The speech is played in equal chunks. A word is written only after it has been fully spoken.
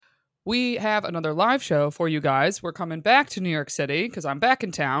We have another live show for you guys. We're coming back to New York City because I'm back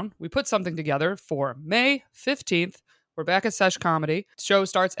in town. We put something together for May 15th. We're back at Sesh Comedy. The show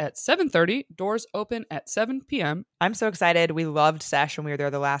starts at 7:30. Doors open at 7 p.m. I'm so excited. We loved Sesh when we were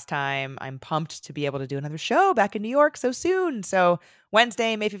there the last time. I'm pumped to be able to do another show back in New York so soon. So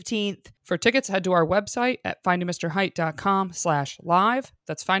Wednesday, May 15th. For tickets, head to our website at findingmrheight.com/live.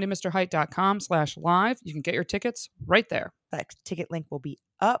 That's findingmrheight.com/live. You can get your tickets right there. That ticket link will be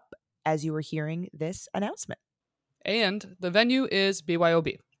up as you were hearing this announcement. And the venue is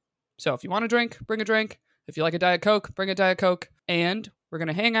BYOB. So if you want a drink, bring a drink. If you like a Diet Coke, bring a Diet Coke. And we're going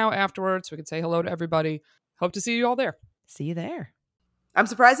to hang out afterwards. We can say hello to everybody. Hope to see you all there. See you there. I'm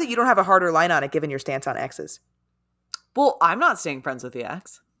surprised that you don't have a harder line on it, given your stance on exes. Well, I'm not staying friends with the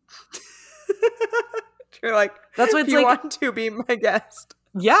ex. You're like, that's what it's you like. Want to be my guest?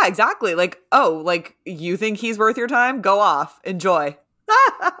 Yeah, exactly. Like, oh, like you think he's worth your time? Go off, enjoy.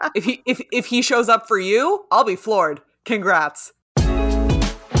 if he shows up for you, I'll be floored. Congrats.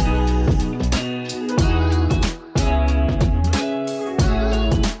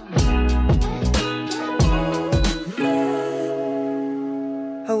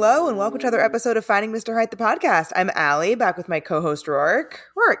 Hello and welcome to another episode of Finding Mr. Height, the podcast. I'm Allie, back with my co-host Rourke.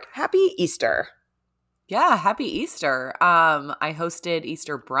 Rourke, happy Easter. Yeah, happy Easter. I hosted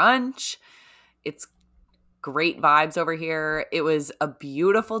Easter brunch. It's great vibes over here. It was a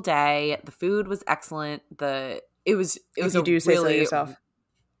beautiful day. The food was excellent. It was if you do say so yourself.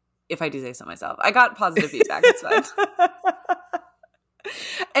 If I do say so myself. I got positive feedback. It's fine.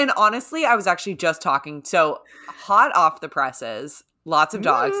 And honestly, I was actually just talking. So hot off the presses, lots of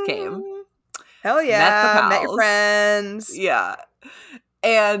dogs came. Hell yeah. Met your friends. Yeah.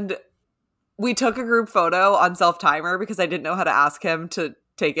 And we took a group photo on self-timer because I didn't know how to ask him to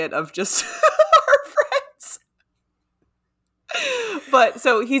take it of just But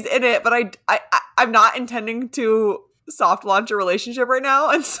so he's in it, but I'm not intending to soft launch a relationship right now,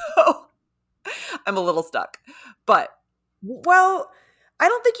 and so I'm a little stuck. But well, I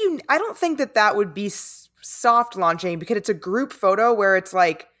don't think that would be soft launching because it's a group photo where it's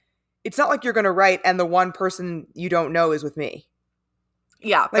like it's not like you're going to write and the one person you don't know is with me.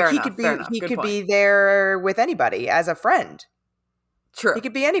 Yeah, like he could be there with anybody as a friend. True, he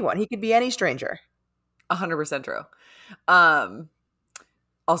could be anyone. He could be any stranger. 100% true.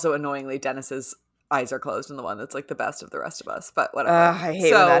 Also, annoyingly, Dennis's eyes are closed in the one that's like the best of the rest of us, but whatever. I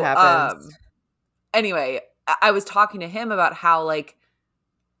hate when that happens. Anyway, I was talking to him about how like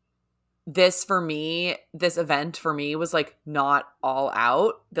this event for me was like not all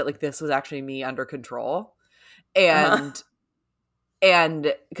out, that like this was actually me under control. And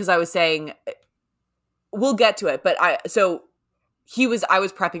because I was saying, we'll get to it, but I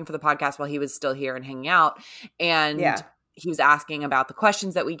was prepping for the podcast while he was still here and hanging out. And he was asking about the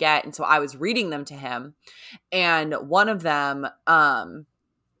questions that we get. And so I was reading them to him. And one of them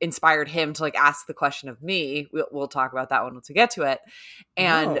inspired him to like ask the question of me. We'll talk about that one once we get to it.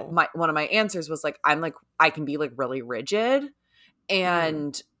 And one of my answers was like, I can be like really rigid.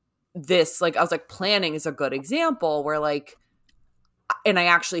 And this, like, I was like, planning is a good example where like, and I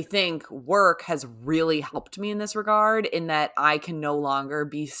actually think work has really helped me in this regard, in that I can no longer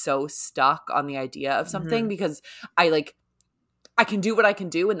be so stuck on the idea of something because I can do what I can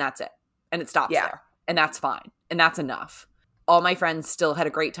do and that's it. And it stops there. And that's fine. And that's enough. All my friends still had a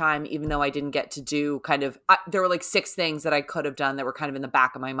great time, even though I didn't get to do there were like 6 things that I could have done that were kind of in the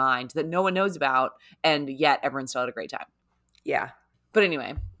back of my mind that no one knows about. And yet everyone still had a great time. Yeah. But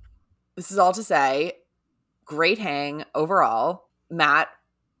anyway, this is all to say, great hang overall. Matt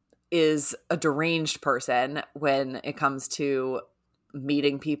is a deranged person when it comes to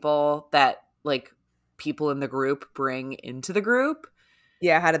meeting people that like people in the group bring into the group.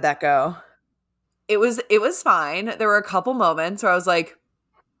 Yeah, how did that go? It was fine. There were a couple moments where I was like,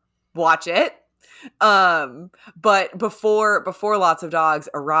 watch it. But before Lots of Dogs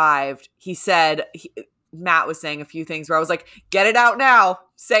arrived, Matt was saying a few things where I was like, get it out now.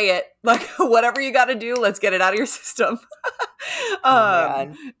 Say it. Like, whatever you got to do, let's get it out of your system.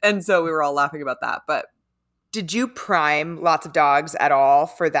 And so we were all laughing about that. But did you prime Lots of Dogs at all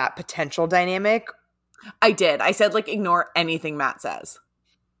for that potential dynamic? I did. I said, like, ignore anything Matt says.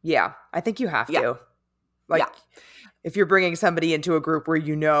 Yeah, I think you have to. Like, if you're bringing somebody into a group where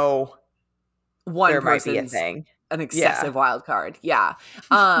you know one there might be a person's thing. An excessive wild card. Yeah.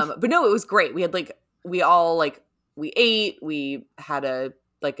 But no, it was great. We had we ate, we had a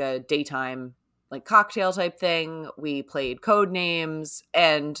daytime like cocktail type thing. We played code names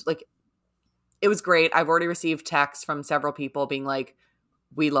and like it was great. I've already received texts from several people being like,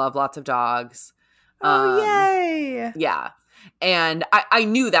 we love Lots of Dogs. Oh, yay. Yeah. And I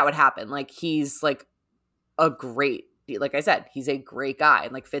knew that would happen. Like, he's like a great, like I said, he's a great guy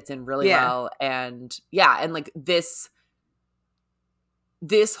and like fits in really well. And yeah, and like this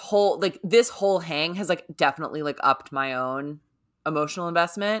whole hang has like definitely like upped my own emotional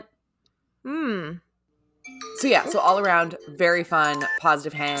investment. So yeah, so all around very fun,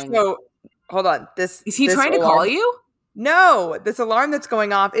 positive hang. So hold on. Is he trying to call you? No, this alarm that's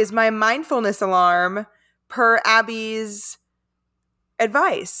going off is my mindfulness alarm per Abby's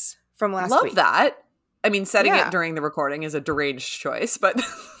advice from last week. Love that. I mean, setting it during the recording is a deranged choice, but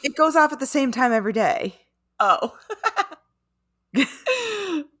it goes off at the same time every day. Oh. But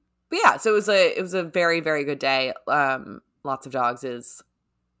yeah, so it was a very, very good day. Lots of dogs is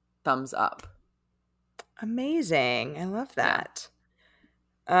thumbs up. Amazing. I love that.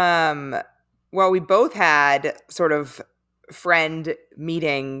 Well, we both had sort of friend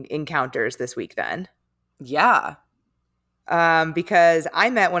meeting encounters this week then. Yeah. Because I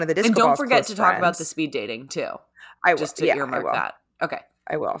met one of the Disco And don't Ball's forget to close talk about friends. the speed dating too. I will. Just to earmark that. Okay.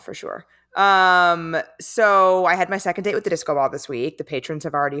 I will for sure. So I had my second date with the Disco Ball this week. The patrons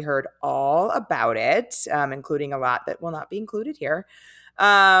have already heard all about it, including a lot that will not be included here.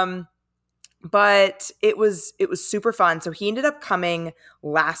 But it was super fun. So he ended up coming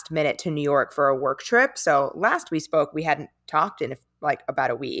last minute to New York for a work trip. So last we spoke, we hadn't talked in like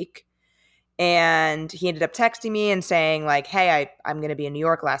about a week. And he ended up texting me and saying like, hey, I'm going to be in New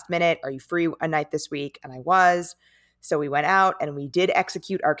York last minute. Are you free a night this week? And I was. So we went out and we did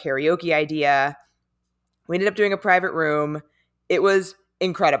execute our karaoke idea. We ended up doing a private room. It was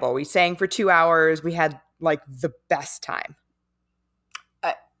incredible. We sang for 2 hours. We had like the best time.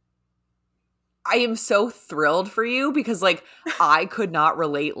 I am so thrilled for you because like I could not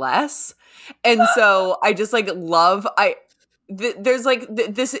relate less. And so I just like love, there's like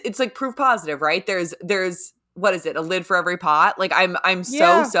this, it's like proof positive, right? There's what is it? A lid for every pot. Like I'm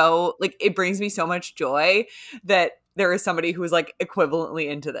so like, it brings me so much joy that there is somebody who is like equivalently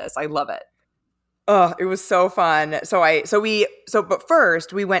into this. I love it. Oh, it was so fun. But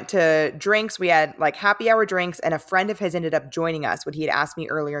first we went to drinks. We had like happy hour drinks and a friend of his ended up joining us. What he had asked me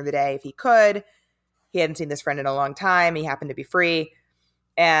earlier in the day if he could. He hadn't seen this friend in a long time. He happened to be free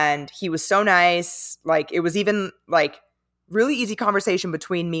and he was so nice. Like it was even like really easy conversation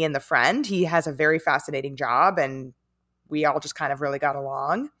between me and the friend. He has a very fascinating job and we all just kind of really got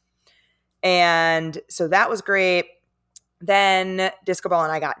along. And so that was great. Then Disco Ball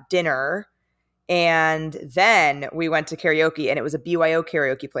and I got dinner. And then we went to karaoke and it was a BYO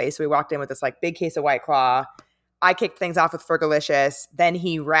karaoke place. So we walked in with this like big case of White Claw. I kicked things off with Fergalicious. Then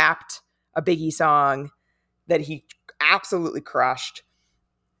he rapped a Biggie song that he absolutely crushed.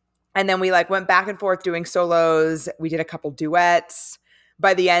 And then we like went back and forth doing solos. We did a couple duets.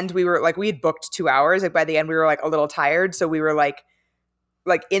 By the end, we were like, we had booked 2 hours. Like by the end, we were like a little tired. So we were like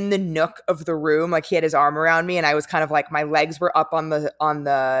in the nook of the room, like he had his arm around me and I was kind of like, my legs were up on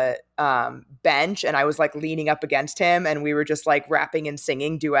the bench and I was like leaning up against him and we were just like rapping and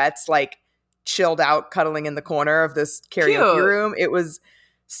singing duets, like chilled out, cuddling in the corner of this karaoke room. It was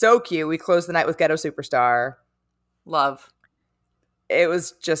so cute. We closed the night with Ghetto Superstar. Love. It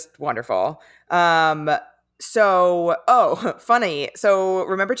was just wonderful. Funny. So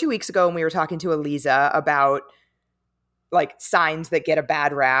remember 2 weeks ago when we were talking to Eliza about like signs that get a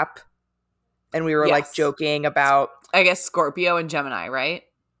bad rap and we were like joking about, I guess, Scorpio and Gemini, right?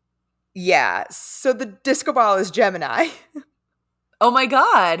 Yeah. So the Disco Ball is Gemini. Oh my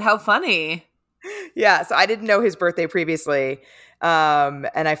God. How funny. Yeah. So I didn't know his birthday previously. And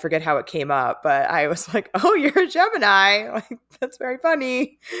I forget how it came up, but I was like, oh, you're a Gemini. Like, that's very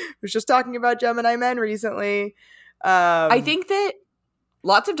funny. I was just talking about Gemini men recently. I think that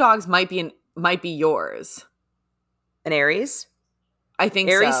lots of dogs might be yours. An Aries? I think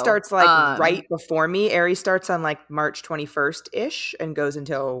Aries so. starts like right before me. Aries starts on like March 21st-ish and goes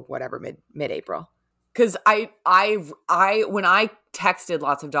until whatever, mid-April. Because I when I texted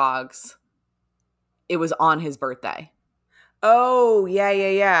lots of dogs, it was on his birthday. Oh,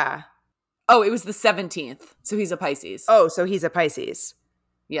 yeah. Oh, it was the 17th. So he's a Pisces. Oh, so he's a Pisces.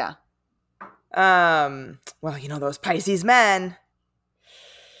 Yeah. Well, you know, those Pisces men.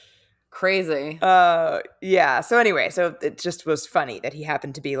 Crazy. Yeah. So anyway, so it just was funny that he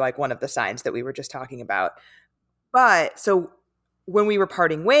happened to be like one of the signs that we were just talking about. But so when we were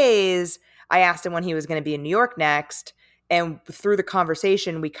parting ways, I asked him when he was going to be in New York next. And through the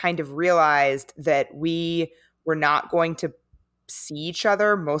conversation, we kind of realized that we were not going to see each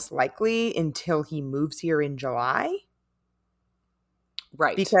other most likely until he moves here in July.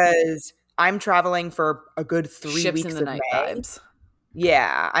 Right. Because I'm traveling for a good 3 Ships weeks in the of night May. vibes.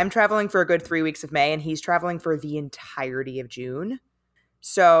 Yeah, I'm traveling for a good 3 weeks of May, and he's traveling for the entirety of June.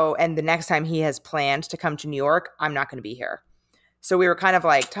 So, and the next time he has planned to come to New York, I'm not going to be here. So we were kind of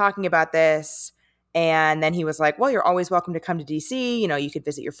like talking about this. And then he was like, well, you're always welcome to come to DC. You know, you could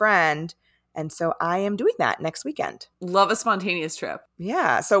visit your friend. And so I am doing that next weekend. Love a spontaneous trip.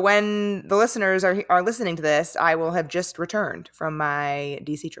 Yeah. So when the listeners are listening to this, I will have just returned from my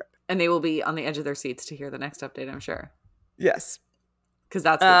DC trip. And they will be on the edge of their seats to hear the next update, I'm sure. Yes. Because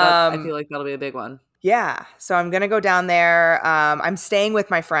I feel like that'll be a big one. Yeah. So I'm going to go down there. I'm staying with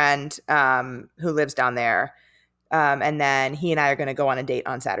my friend who lives down there. And then he and I are going to go on a date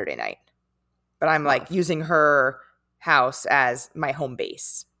on Saturday night. But I'm like using her house as my home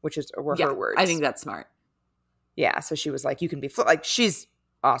base, which were her words. I think that's smart. Yeah. So she was like, you can be like, she's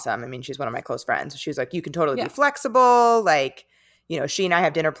awesome. I mean, she's one of my close friends. So she was like, you can totally be flexible. Like, you know, she and I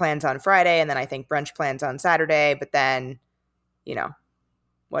have dinner plans on Friday, and then I think brunch plans on Saturday. But then, you know,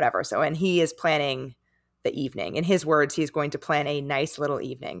 whatever. So, and he is planning the evening. In his words, he's going to plan a nice little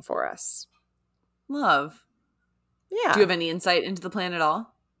evening for us. Love. Yeah. Do you have any insight into the plan at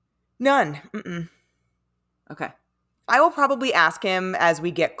all? None. Mm-mm. Okay. I will probably ask him as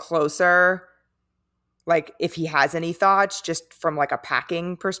we get closer, like if he has any thoughts, just from like a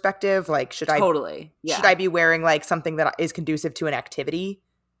packing perspective. Like, should I be wearing like something that is conducive to an activity?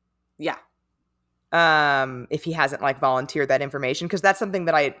 Yeah. If he hasn't like volunteered that information, because that's something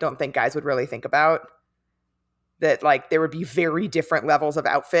that I don't think guys would really think about. That like there would be very different levels of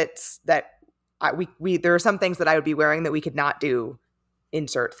outfits that there are some things that I would be wearing that we could not do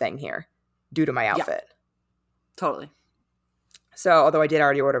insert thing here due to my outfit. Yeah. Totally. So, although I did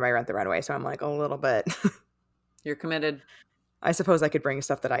already order my Rent the Runway, so I'm like a little bit. You're committed. I suppose I could bring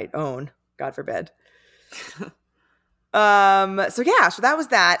stuff that I own. God forbid. So that was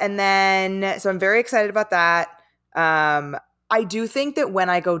that. And then, so I'm very excited about that. I do think that when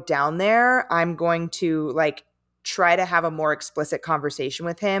I go down there, I'm going to like try to have a more explicit conversation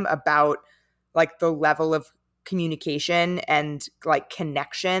with him about like the level of communication and like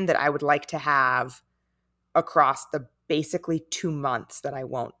connection that I would like to have across the basically 2 months that I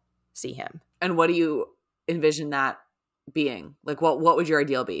won't see him. And what do you envision that being? Like what would your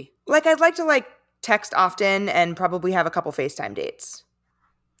ideal be? Like I'd like to like text often and probably have a couple FaceTime dates.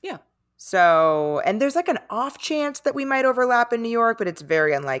 Yeah. So, and there's like an off chance that we might overlap in New York, but it's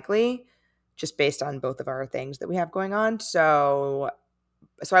very unlikely just based on both of our things that we have going on. So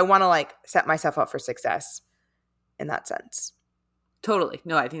I want to like set myself up for success in that sense. Totally.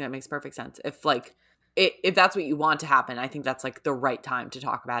 No, I think that makes perfect sense. If that's what you want to happen, I think that's like the right time to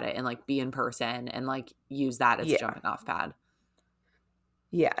talk about it and like be in person and like use that as a jumping off pad.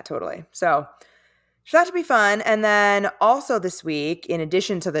 Yeah, totally. So that should be fun. And then also this week, in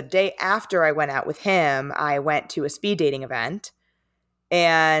addition to the day after I went out with him, I went to a speed dating event.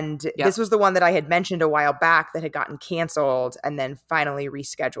 And this was the one that I had mentioned a while back that had gotten canceled and then finally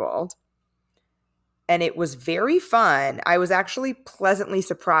rescheduled. And it was very fun. I was actually pleasantly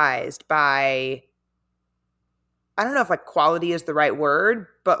surprised by, I don't know if like quality is the right word,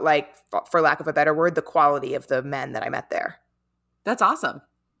 but like for lack of a better word, the quality of the men that I met there. That's awesome.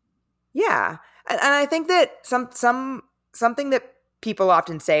 Yeah. And I think that something that people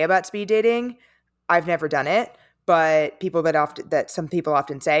often say about speed dating, I've never done it, but some people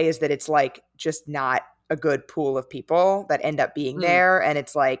often say is that it's like just not a good pool of people that end up being there. And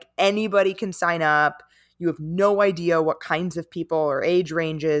it's like anybody can sign up. You have no idea what kinds of people or age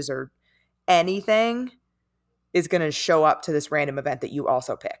ranges or anything is going to show up to this random event that you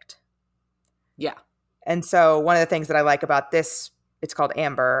also picked. Yeah. And so one of the things that I like about this, it's called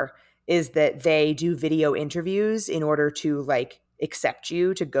Amber, is that they do video interviews in order to like accept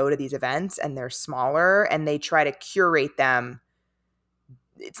you to go to these events, and they're smaller and they try to curate them.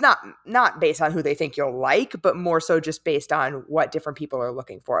 It's not based on who they think you'll like, but more so just based on what different people are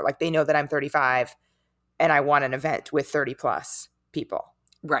looking for. Like they know that I'm 35 and I want an event with 30 plus people.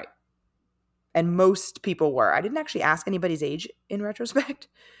 Right. And most people were. I didn't actually ask anybody's age in retrospect,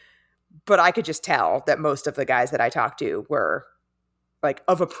 but I could just tell that most of the guys that I talked to were like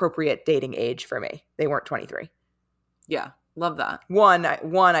of appropriate dating age for me. They weren't 23. Yeah. Love that. One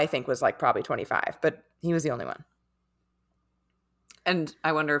I think was like probably 25, but he was the only one. And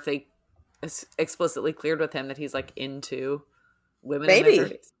I wonder if they explicitly cleared with him that he's like into women Maybe. in their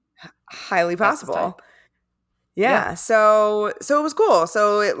 30s. Highly possible. Yeah. So it was cool.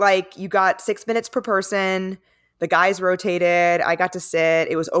 So it like you got 6 minutes per person. The guys rotated. I got to sit.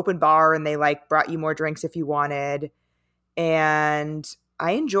 It was open bar and they like brought you more drinks if you wanted. And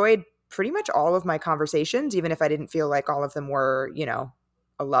I enjoyed pretty much all of my conversations, even if I didn't feel like all of them were, you know,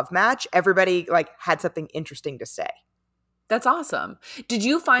 a love match. Everybody like had something interesting to say. That's awesome. Did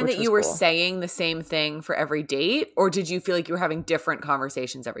you find Which that was you were cool. saying the same thing for every date, or did you feel like you were having different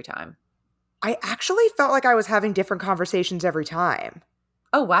conversations every time? I actually felt like I was having different conversations every time,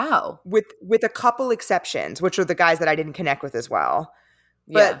 Oh, wow. with a couple exceptions, which are the guys that I didn't connect with as well.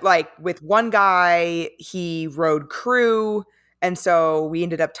 Yeah. But like with one guy, he rode crew. And so we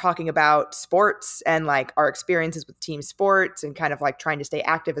ended up talking about sports and like our experiences with team sports and kind of like trying to stay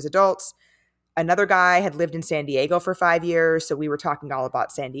active as adults. Another guy had lived in San Diego for 5 years. So we were talking all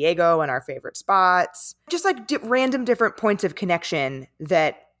about San Diego and our favorite spots. Just like random different points of connection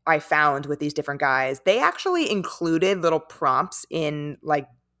that I found with these different guys. They actually included little prompts in like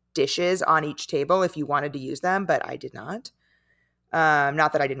dishes on each table if you wanted to use them, but I did not.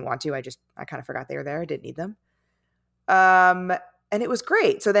 Not that I didn't want to. I kind of forgot they were there. I didn't need them. And it was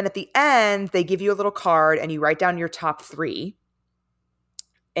great. So then at the end, they give you a little card and you write down your top 3.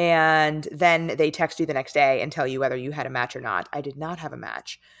 And then they text you the next day and tell you whether you had a match or not. I did not have a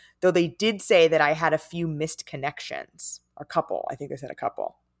match, though they did say that I had a few missed connections. A couple. I think they said a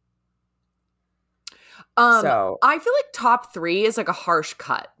couple. So I feel like top 3 is like a harsh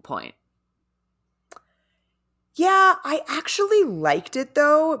cut point. yeah, I actually liked it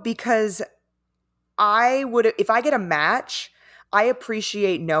though, because if I get a match, I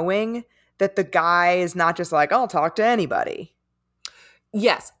appreciate knowing that the guy is not just like, I'll talk to anybody.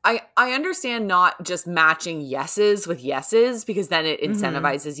 Yes, I understand not just matching yeses with yeses, because then it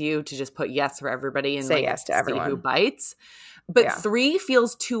incentivizes you to just put yes for everybody and Say like yes to see everyone. who bites. But Yeah. 3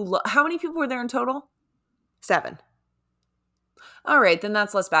 feels too low. How many people were there in total? 7. All right, then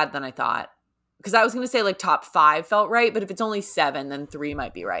that's less bad than I thought. Because I was going to say like top 5 felt right, but if it's only 7, then 3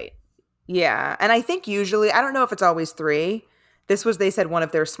 might be right. Yeah. And I think usually, I don't know if it's always 3. They said one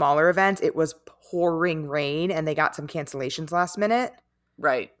of their smaller events, it was pouring rain and they got some cancellations last minute.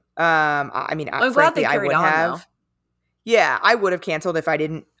 Right. I mean, I'm glad frankly, they I carried would on, have. though. Yeah, I would have canceled if I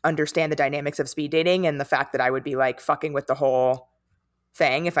didn't understand the dynamics of speed dating and the fact that I would be like fucking with the whole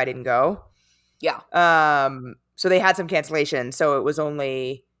thing if I didn't go. Yeah. So they had some cancellations. So it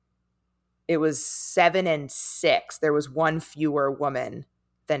was 7 and 6. There was one fewer woman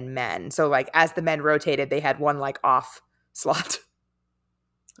than men. So like as the men rotated, they had one like off slot.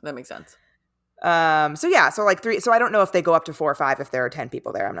 That makes sense. So yeah, so like 3. So I don't know if they go up to 4 or 5 if there are 10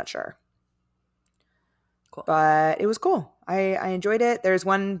 people there. I'm not sure. Cool. But it was cool. I enjoyed it. There's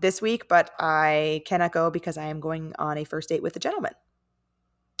one this week, but I cannot go because I am going on a first date with a gentleman.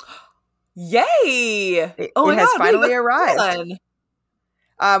 Yay! It Oh my has God, wait, finally that's arrived.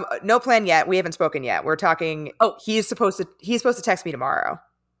 fun. No plan yet. We haven't spoken yet. We're talking. Oh. He's supposed to text me tomorrow.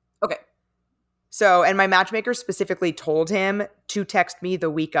 Okay. So, and my matchmaker specifically told him to text me the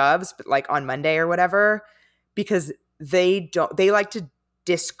week of, like on Monday or whatever, because they like to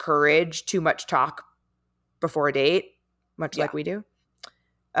discourage too much talk before a date, much like we do.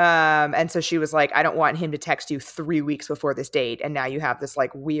 And so she was like, I don't want him to text you 3 weeks before this date. And now you have this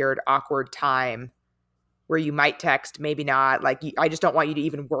like weird, awkward time where you might text, maybe not. Like, I just don't want you to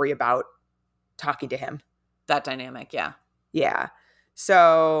even worry about talking to him. That dynamic, yeah. Yeah.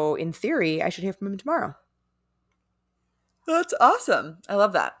 So in theory, I should hear from him tomorrow. That's awesome. I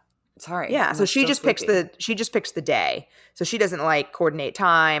love that. Sorry. Yeah. So she just picks the day. So she doesn't like coordinate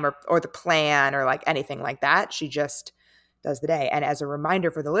time or the plan or like anything like that. She just does the day. And as a reminder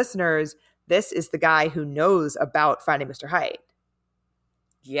for the listeners, this is the guy who knows about Finding Mr. Height.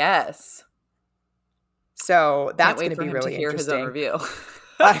 Yes. So that's going to be him really to hear interesting. his own review.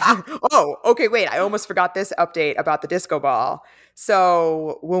 Oh, okay. Wait, I almost forgot this update about the disco ball.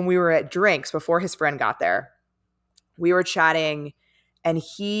 So when we were at drinks before his friend got there, we were chatting and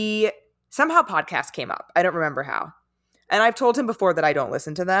somehow podcasts came up. I don't remember how. And I've told him before that I don't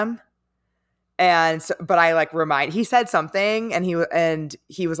listen to them. And so, but I like he said something and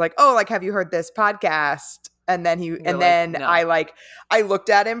he was like, oh, like, have you heard this podcast? And then No. I looked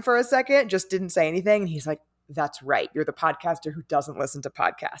at him for a second, just didn't say anything. And he's like, that's right. You're the podcaster who doesn't listen to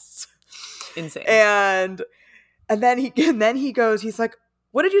podcasts. Insane. And then he goes, he's like,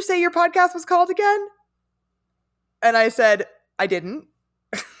 what did you say your podcast was called again? And I said, I didn't.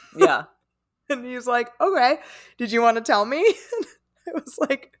 Yeah. And he was like, okay, did you want to tell me? And I was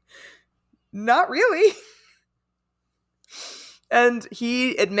like, not really. And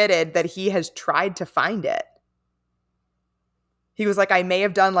he admitted that he has tried to find it. He was like, I may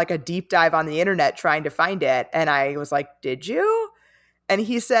have done like a deep dive on the internet trying to find it. And I was like, did you? And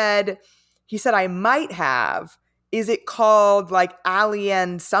he said, I might have. Is it called like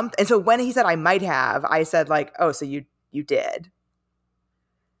Alien something? And so when he said I might have, I said like, oh, so you did.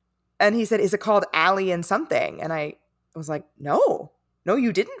 And he said, is it called Alien something? And I was like, no,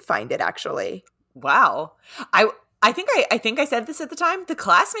 you didn't find it actually. Wow. I think I said this at the time. The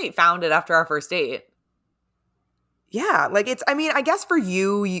classmate found it after our first date. Yeah, like it's. I mean, I guess for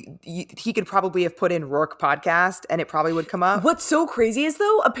you, he could probably have put in Rourke podcast, and it probably would come up. What's so crazy is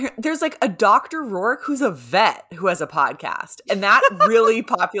though, there's like a Dr. Rourke who's a vet who has a podcast, and that really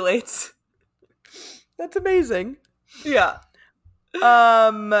populates. That's amazing. Yeah.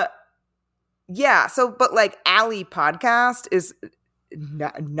 Yeah. So, but like Allie podcast is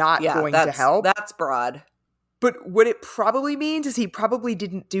not going to help. That's broad. But what it probably means is he probably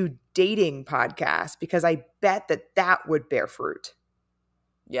didn't do dating podcasts, because I bet that would bear fruit.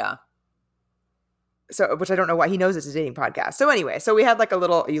 Yeah. So, which I don't know why he knows it's a dating podcast. So anyway, so we had like a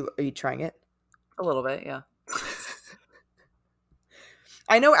little, are you trying it? A little bit. Yeah.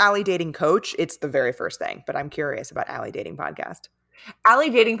 I know Allie dating coach. It's the very first thing, but I'm curious about Allie dating podcast.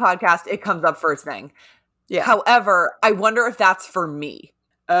 Allie dating podcast. It comes up first thing. Yeah. However, I wonder if that's for me.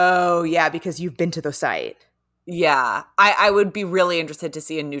 Oh yeah. Because you've been to the site. Yeah, I would be really interested to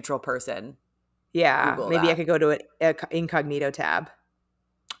see a neutral person. Yeah, Google maybe that. I could go to an incognito tab.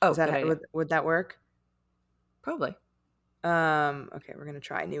 Oh, would that work? Probably. Okay, we're gonna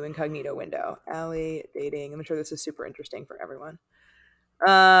try new incognito window. Allie dating. I'm sure this is super interesting for everyone.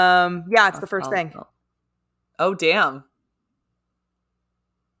 Yeah, it's the first thing. Oh, damn.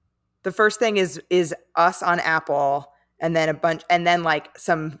 The first thing is us on Apple, and then a bunch, and then like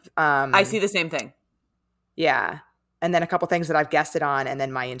some. I see the same thing. Yeah. And then a couple things that I've guessed it on, and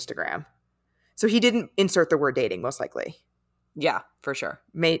then my Instagram. So he didn't insert the word dating, most likely. Yeah, for sure.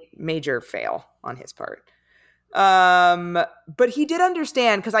 Major fail on his part. But he did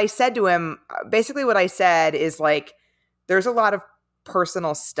understand, because I said to him, basically what I said is like, there's a lot of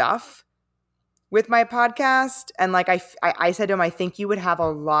personal stuff with my podcast. And like, I said to him, I think you would have a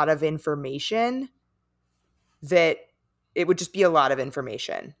lot of information, that it would just be a lot of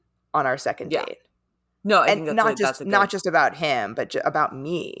information on our second date. No, I and think not just about him, but about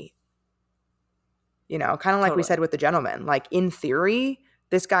me. You know, kind of like we said with the gentleman. Like in theory,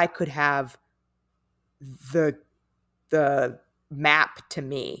 this guy could have the map to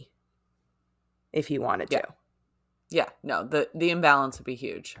me if he wanted to. Yeah, no, the imbalance would be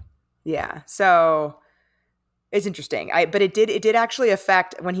huge. Yeah, so it's interesting. But it did actually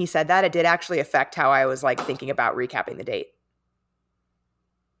affect, when he said that, it did actually affect how I was like thinking about recapping the date.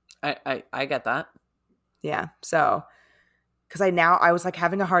 I get that. Yeah. So, because I was like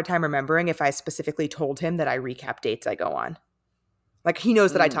having a hard time remembering if I specifically told him that I recap dates I go on. Like he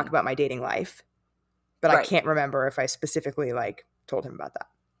knows that I talk about my dating life, but I can't remember if I specifically like told him about that.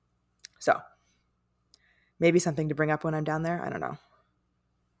 So maybe something to bring up when I'm down there. I don't know.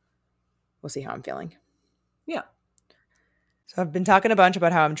 We'll see how I'm feeling. Yeah. So I've been talking a bunch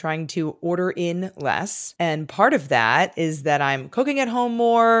about how I'm trying to order in less. And part of that is that I'm cooking at home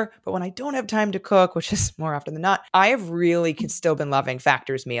more. But when I don't have time to cook, which is more often than not, I have really still been loving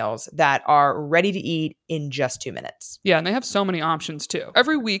Factor's meals that are ready to eat in just 2 minutes. Yeah, and they have so many options too.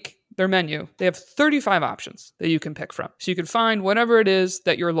 Every week, their menu, they have 35 options that you can pick from. So you can find whatever it is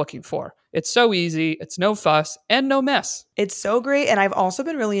that you're looking for. It's so easy, it's no fuss, and no mess. It's so great. And I've also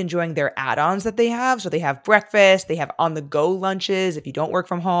been really enjoying their add-ons that they have. So they have breakfast, they have on-the-go lunches if you don't work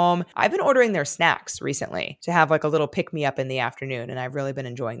from home. I've been ordering their snacks recently to have like a little pick-me-up in the afternoon, and I've really been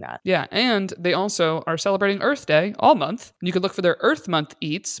enjoying that. Yeah, and they also are celebrating Earth Day all month. You can look for their Earth Month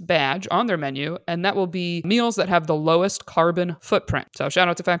Eats badge on their menu, and that will be meals that have the lowest carbon footprint. So shout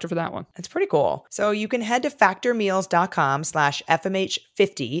out to Factor for that one. It's pretty cool. So you can head to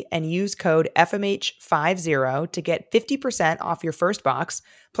factormeals.com/FMH50 and use code FMH50 to get 50% off your first box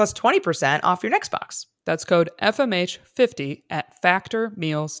plus 20% off your next box. That's code FMH50 at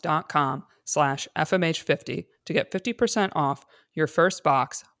factormeals.com/FMH50 to get 50% off your first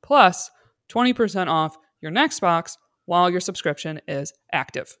box plus 20% off your next box while your subscription is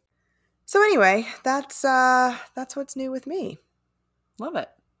active. So anyway, that's what's new with me. Love it.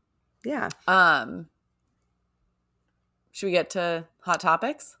 Yeah. Should we get to hot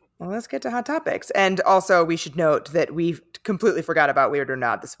topics? Well, let's get to hot topics. And also, we should note that we completely forgot about Weird or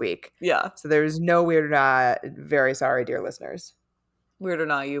Not this week. Yeah. So there's no Weird or Not. Very sorry, dear listeners. Weird or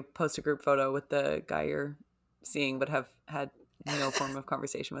not, you post a group photo with the guy you're seeing but have had no form of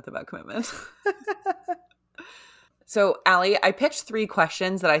conversation with about commitment. So, Allie, I pitched 3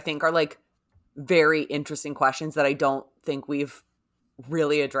 questions that I think are like very interesting questions that I don't think we've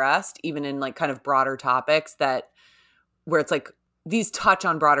really addressed, even in like kind of broader topics that where it's like these touch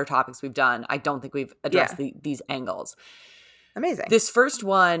on broader topics we've done. I don't think we've addressed these angles. Amazing. This first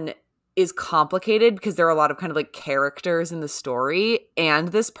one is complicated because there are a lot of kind of like characters in the story, and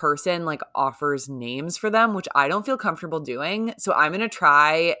this person like offers names for them, which I don't feel comfortable doing. So I'm going to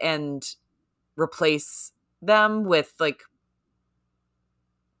try and replace them with like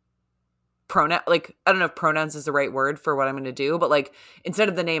pronoun, like, I don't know if pronouns is the right word for what I'm going to do, but like instead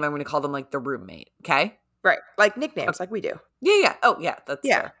of the name, I'm going to call them like the roommate. Okay. Right. Like nicknames, like we do. Yeah. Oh yeah. That's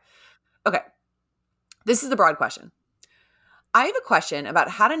fair. Okay. This is the broad question. I have a question about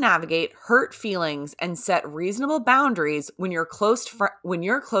how to navigate hurt feelings and set reasonable boundaries when your close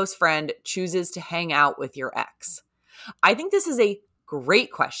friend chooses to hang out with your ex. I think this is a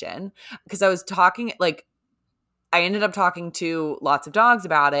great question because I ended up talking to lots of dogs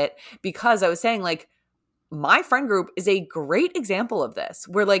about it because I was saying like my friend group is a great example of this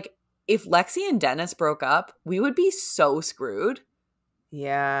where like if Lexi and Dennis broke up, we would be so screwed.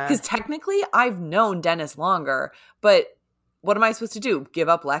 Yeah. Because technically I've known Dennis longer, but what am I supposed to do? Give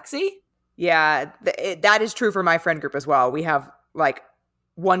up Lexi? Yeah, that is true for my friend group as well. We have like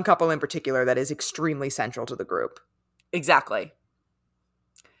one couple in particular that is extremely central to the group. Exactly.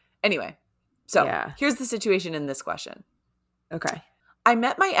 Anyway, so Yeah. here's the situation in this question. Okay. I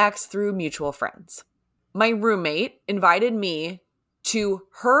met my ex through mutual friends. My roommate invited me to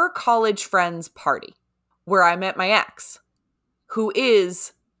her college friend's party where I met my ex, who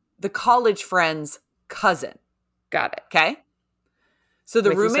is the college friend's cousin. Got it. Okay? So the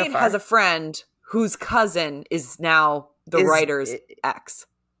With you so roommate far. has a friend whose cousin is now the writer's ex.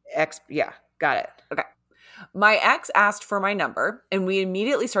 Yeah, got it. Okay. My ex asked for my number, and we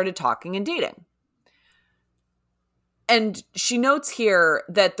immediately started talking and dating. And she notes here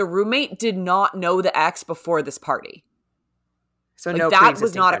that the roommate did not know the ex before this party. So Like, no, that was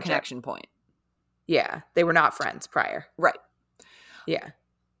pre-existing not a friendship. connection point. Yeah, they were not friends prior. Right. Yeah.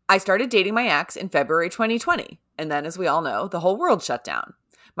 I started dating my ex in February 2020. And then, as we all know, the whole world shut down.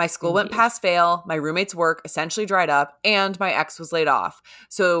 My school went Indeed. past fail, my roommate's work essentially dried up, and my ex was laid off.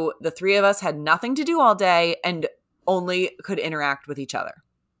 So the three of us had nothing to do all day and only could interact with each other.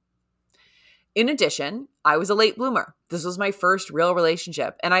 In addition, I was a late bloomer. This was my first real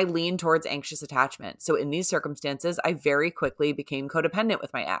relationship, and I leaned towards anxious attachment. So in these circumstances, I very quickly became codependent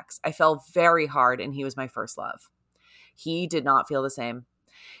with my ex. I fell very hard, and he was my first love. He did not feel the same.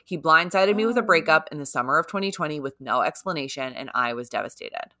 He blindsided me with a breakup in the summer of 2020 with no explanation, and I was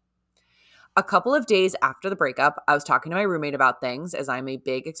devastated. A couple of days after the breakup, I was talking to my roommate about things, as I'm a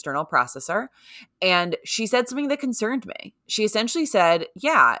big external processor, and she said something that concerned me. She essentially said,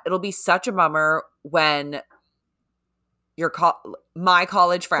 yeah, it'll be such a bummer when my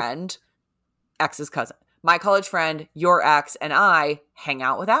college friend, ex's cousin, my college friend, your ex, and I hang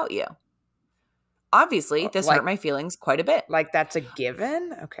out without you. Obviously, this hurt my feelings quite a bit. Like that's a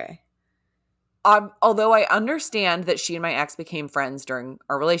given? Okay. Although I understand that she and my ex became friends during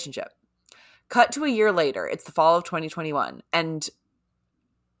our relationship. Cut to a year later, it's the fall of 2021, and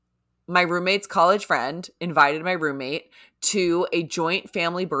my roommate's college friend invited my roommate to a joint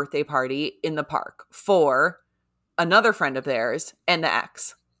family birthday party in the park for another friend of theirs and the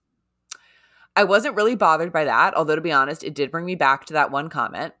ex. I wasn't really bothered by that, although to be honest, it did bring me back to that one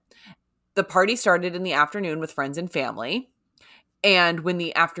comment. The party started in the afternoon with friends and family. And when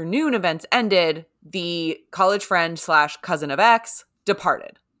the afternoon events ended, the college friend / cousin of ex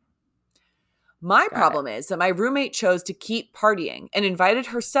departed. My problem is that my roommate chose to keep partying and invited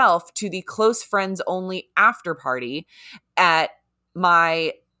herself to the close friends only after party at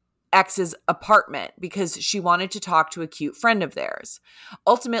my ex's apartment because she wanted to talk to a cute friend of theirs.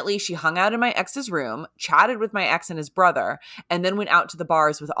 Ultimately, she hung out in my ex's room, chatted with my ex and his brother, and then went out to the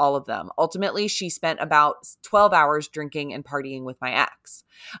bars with all of them. Ultimately, she spent about 12 hours drinking and partying with my ex.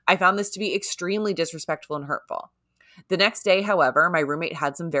 I found this to be extremely disrespectful and hurtful. The next day, however, my roommate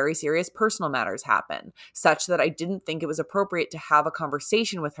had some very serious personal matters happen, such that I didn't think it was appropriate to have a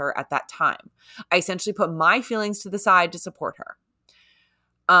conversation with her at that time. I essentially put my feelings to the side to support her.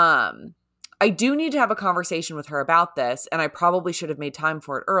 I do need to have a conversation with her about this, and I probably should have made time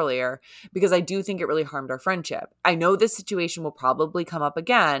for it earlier because I do think it really harmed our friendship. I know this situation will probably come up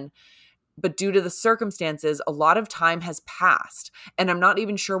again, but due to the circumstances, a lot of time has passed, and I'm not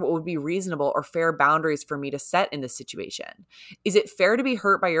even sure what would be reasonable or fair boundaries for me to set in this situation. Is it fair to be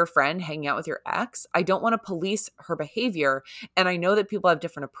hurt by your friend hanging out with your ex? I don't want to police her behavior, and I know that people have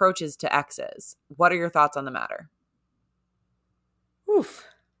different approaches to exes. What are your thoughts on the matter? Oof.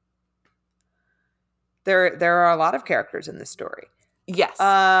 There are a lot of characters in this story. Yes.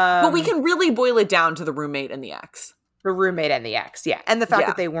 But we can really boil it down to the roommate and the ex. The roommate and the ex, yeah. And the fact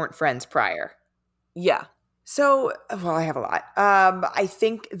that they weren't friends prior. Yeah. So, well, I have a lot. I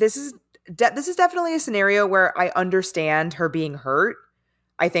think this is definitely a scenario where I understand her being hurt.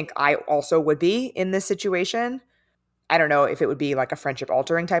 I think I also would be in this situation. I don't know if it would be like a friendship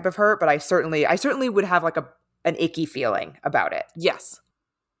altering type of hurt, but I certainly would have like an icky feeling about it. Yes.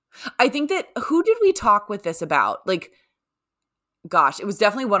 I think that who did we talk with this about? Like, gosh, it was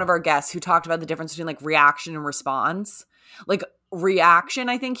definitely one of our guests who talked about the difference between like reaction and response. Like reaction,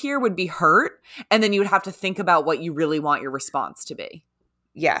 I think here would be hurt. And then you would have to think about what you really want your response to be.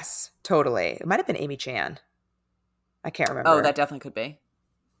 Yes, totally. It might have been Amy Chan. I can't remember. Oh, that definitely could be.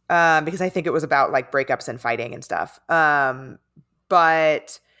 Because I think it was about like breakups and fighting and stuff.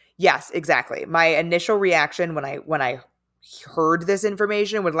 But yes, exactly. My initial reaction when I heard this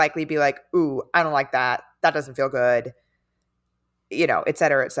information would likely be like, ooh, I don't like that. That doesn't feel good. You know, et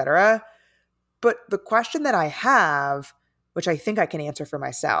cetera, et cetera. But the question that I have, which I think I can answer for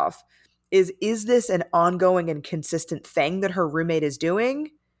myself, is this an ongoing and consistent thing that her roommate is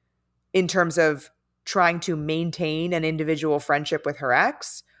doing in terms of trying to maintain an individual friendship with her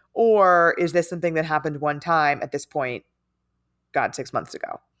ex? Or is this something that happened one time at this point, God, 6 months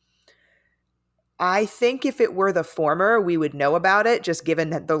ago? I think if it were the former, we would know about it, just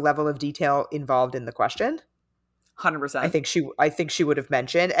given the level of detail involved in the question. 100%. I think she would have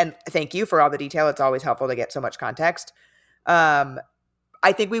mentioned, and thank you for all the detail. It's always helpful to get so much context.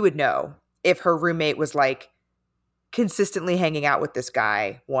 I think we would know if her roommate was like consistently hanging out with this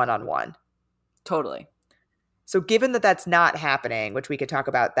guy one-on-one. Totally. So given that that's not happening, which we could talk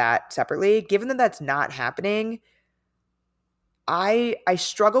about that separately, given that that's not happening, I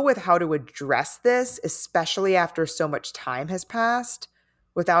struggle with how to address this, especially after so much time has passed,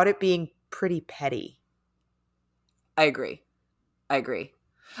 without it being pretty petty. I agree.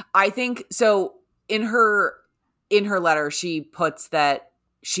 I think so. In her letter, she puts that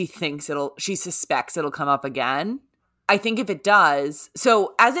she suspects it'll come up again. I think if it does,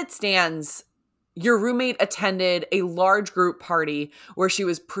 so as it stands, your roommate attended a large group party where she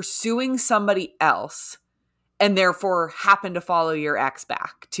was pursuing somebody else and therefore happened to follow your ex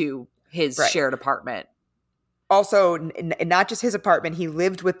back to his shared apartment. Also, not just his apartment, he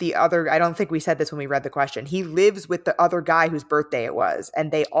lived with the other, I don't think we said this when we read the question, he lives with the other guy whose birthday it was,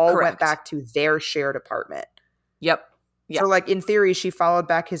 and they all went back to their shared apartment. Yep. So, like, in theory, she followed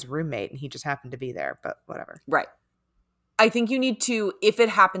back his roommate, and he just happened to be there, but whatever. Right. I think you need to, if it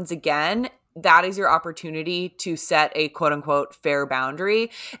happens again, that is your opportunity to set a quote unquote fair boundary.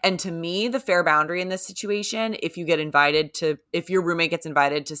 And to me, the fair boundary in this situation, if your roommate gets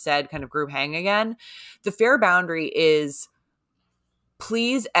invited to said kind of group hang again, the fair boundary is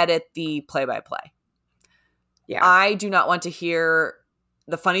please edit the play-by-play. Yeah. I do not want to hear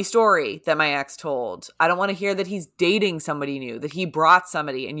the funny story that my ex told. I don't want to hear that he's dating somebody new, that he brought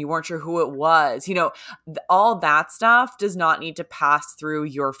somebody and you weren't sure who it was. You know, all that stuff does not need to pass through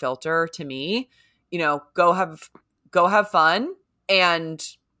your filter to me. You know, go have fun and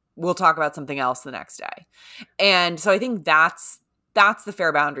we'll talk about something else the next day. And so I think that's the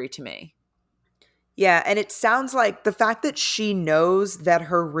fair boundary to me. Yeah, and it sounds like the fact that she knows that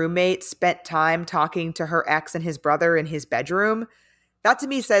her roommate spent time talking to her ex and his brother in his bedroom, that to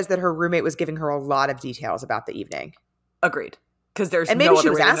me says that her roommate was giving her a lot of details about the evening. Agreed. Because there's maybe no she other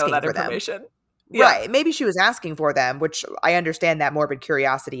was way to know asking that for information. Yeah. Right. Maybe she was asking for them, which I understand that morbid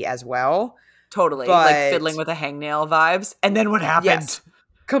curiosity as well. Totally. Like fiddling with a hangnail vibes. And then what happened? Yes.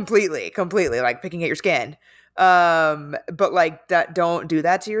 Completely. Like picking at your skin. But like don't do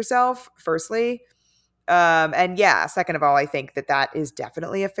that to yourself, firstly. And yeah, second of all, I think that is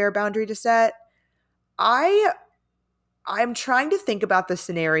definitely a fair boundary to set. I'm trying to think about the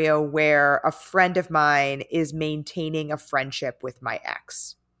scenario where a friend of mine is maintaining a friendship with my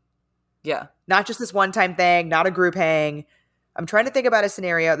ex. Yeah. Not just this one-time thing, not a group hang. I'm trying to think about a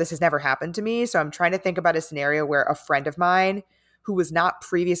scenario. This has never happened to me, so I'm trying to think about a scenario where a friend of mine who was not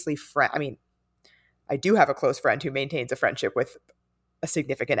previously I do have a close friend who maintains a friendship with a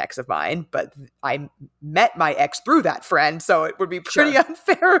significant ex of mine, but I met my ex through that friend, so it would be pretty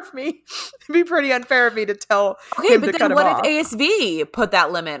unfair of me. It'd be pretty unfair of me to tell him to cut him off. What if ASV put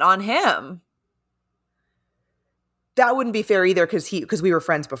that limit on him? That wouldn't be fair either because we were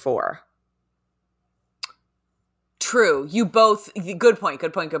friends before. True. You both. Good point.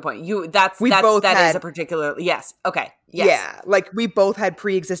 That is a particular. Yes. Okay. Yes. Yeah. Like we both had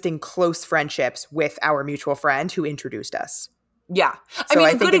pre-existing close friendships with our mutual friend who introduced us. Yeah. I mean,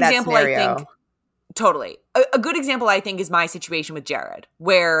 a good example, I think. Totally. A good example, I think, is my situation with Jared,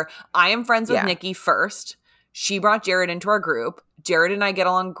 where I am friends with Nikki first. She brought Jared into our group. Jared and I get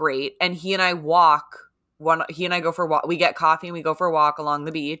along great, and he and I go for a walk. We get coffee and we go for a walk along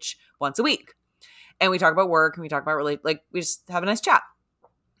the beach once a week. And we talk about work and we talk about we just have a nice chat.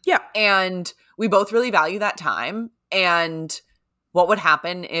 Yeah. And we both really value that time. And what would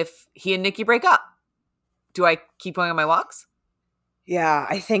happen if he and Nikki break up? Do I keep going on my walks? Yeah,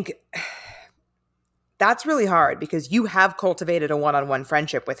 I think that's really hard because you have cultivated a one-on-one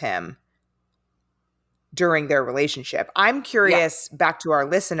friendship with him during their relationship. I'm curious, back to our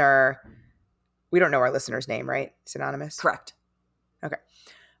listener. We don't know our listener's name, right? It's anonymous. Correct. Okay.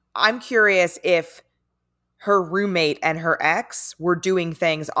 I'm curious if her roommate and her ex were doing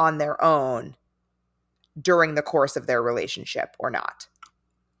things on their own during the course of their relationship or not.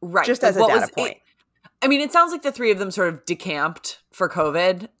 Right. Just as a data point. I mean, it sounds like the three of them sort of decamped for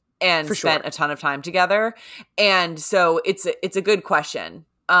COVID and spent a ton of time together. And so it's a good question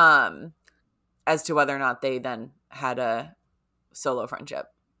as to whether or not they then had a solo friendship.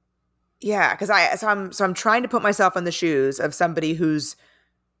 Yeah, because I'm trying to put myself in the shoes of somebody whose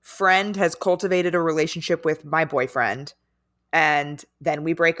friend has cultivated a relationship with my boyfriend, and then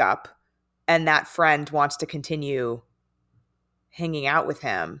we break up, and that friend wants to continue hanging out with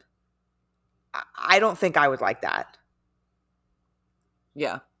him. I don't think I would like that.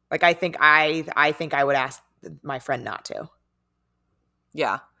 Yeah. Like, I think I would ask my friend not to.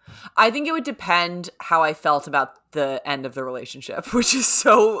 Yeah. I think it would depend how I felt about the end of the relationship, which is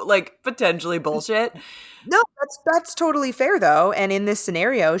so, like, potentially bullshit. No, that's totally fair, though. And in this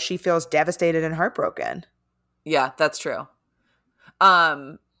scenario, she feels devastated and heartbroken. Yeah, that's true.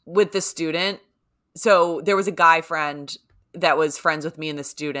 With the student, so there was a guy friend that was friends with me and the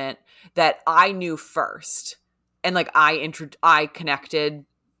student that I knew first. And, like, I connected.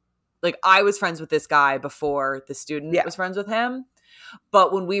 Like, I was friends with this guy before the student was friends with him.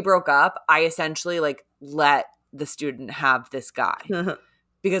 But when we broke up, I essentially, like, let the student have this guy.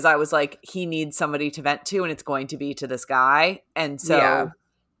 Because I was like, he needs somebody to vent to, and it's going to be to this guy. And so,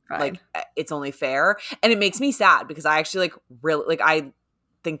 like, it's only fair. And it makes me sad because I actually, like, really, like, I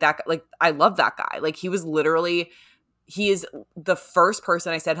think that, like, I love that guy. Like, he is the first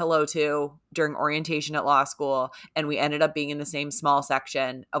person I said hello to during orientation at law school. And we ended up being in the same small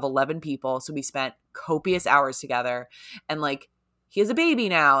section of 11 people. So we spent copious hours together. And, like, he has a baby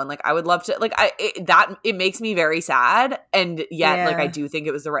now. And, like, I would love to, like, it makes me very sad. And yet, like, I do think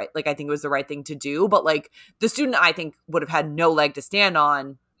it was the right thing to do. But, like, the student, I think, would have had no leg to stand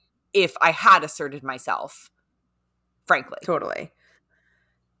on if I had asserted myself, frankly. Totally.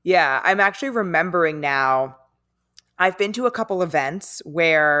 Yeah. I'm actually remembering now. I've been to a couple events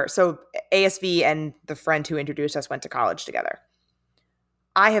where, so ASV and the friend who introduced us went to college together.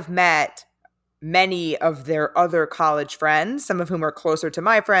 I have met many of their other college friends, some of whom are closer to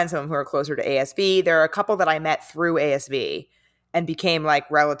my friends, some of whom are closer to ASV. There are a couple that I met through ASV and became, like,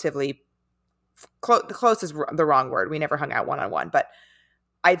 relatively close is the wrong word. We never hung out one-on-one, but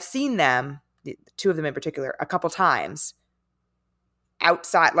I've seen them, two of them in particular, a couple times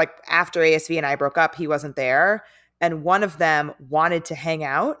outside, like, after ASV and I broke up, he wasn't there. And one of them wanted to hang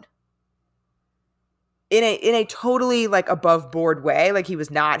out in a totally, like, above board way. Like, he was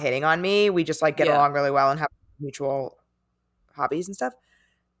not hitting on me. We just, like, get along really well and have mutual hobbies and stuff.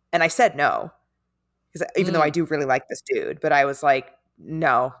 And I said no, because even though I do really like this dude, but I was like,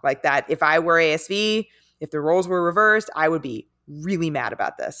 no, like, that. If I were ASV, if the roles were reversed, I would be really mad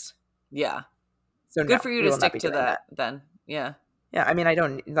about this. Yeah. So good for you to stick to that then. Yeah. Yeah, I mean, I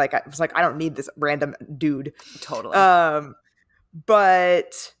don't, like, I was like, I don't need this random dude. Totally.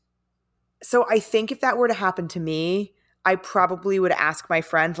 But so I think if that were to happen to me, I probably would ask my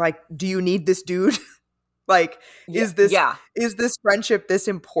friend, like, do you need this dude? Like, is this friendship this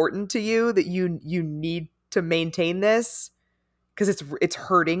important to you that you need to maintain this? Because it's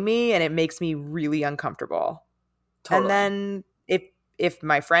hurting me and it makes me really uncomfortable. Totally. And then if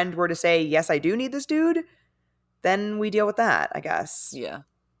my friend were to say, yes, I do need this dude, then we deal with that, I guess. Yeah.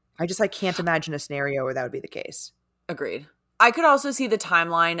 I just, like, can't imagine a scenario where that would be the case. Agreed. I could also see the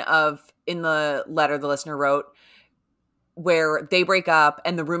timeline of, in the letter the listener wrote, where they break up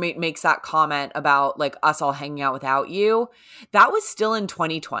and the roommate makes that comment about, like, us all hanging out without you. That was still in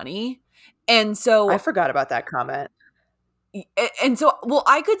 2020. And so I forgot about that comment. And so, well,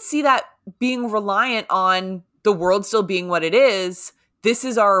 I could see that being reliant on the world still being what it is. This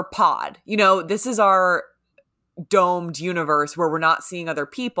is our pod. You know, this is our domed universe where we're not seeing other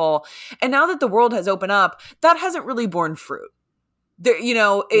people. And now that the world has opened up, that hasn't really borne fruit. There, you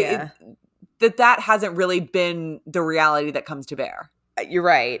know, that hasn't really been the reality that comes to bear. You're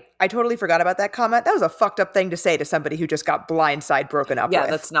right. I totally forgot about that comment. That was a fucked up thing to say to somebody who just got blindside broken up with. Yeah,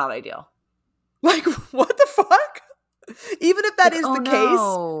 that's not ideal. Like, what the fuck? Even if that is the case.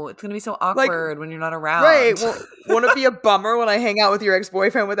 No, it's going to be so awkward when you're not around. Right. Well, won't it be a bummer when I hang out with your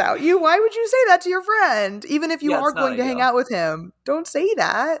ex-boyfriend without you? Why would you say that to your friend? Even if you are going to hang out with him. Don't say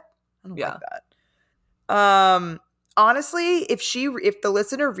that. I don't like that. honestly, if the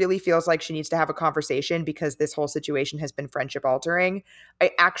listener really feels like she needs to have a conversation because this whole situation has been friendship altering,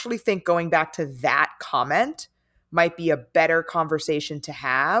 I actually think going back to that comment might be a better conversation to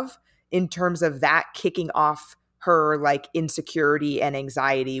have in terms of that kicking off her like insecurity and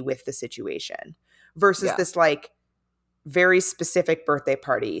anxiety with the situation versus this like very specific birthday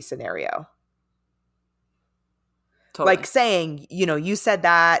party scenario. Totally. Like saying, you know, you said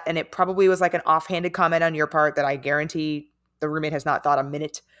that and it probably was like an offhanded comment on your part that I guarantee the roommate has not thought a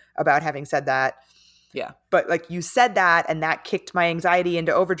minute about having said that. Yeah. But like you said that and that kicked my anxiety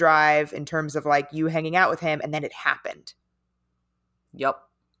into overdrive in terms of like you hanging out with him and then it happened. Yep.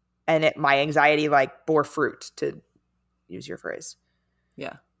 And my anxiety like bore fruit, to use your phrase.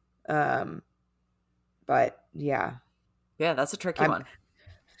 Yeah. But yeah. Yeah, that's a tricky one.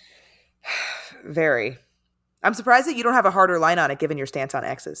 Very. I'm surprised that you don't have a harder line on it given your stance on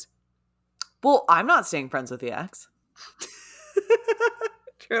exes. Well, I'm not staying friends with the ex.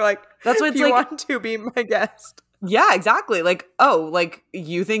 You're like, that's what it's you like. Want to be my guest. Yeah, exactly. Like, oh, like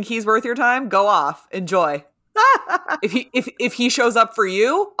you think he's worth your time? Go off. Enjoy. if he shows up for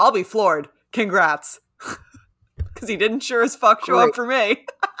you, I'll be floored. Congrats. Because he didn't sure as fuck show up for me.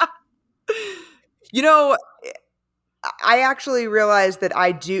 You know, I actually realized that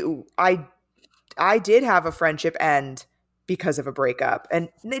I did have a friendship end because of a breakup. And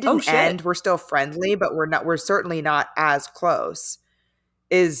it didn't end. We're still friendly, but we're certainly not as close.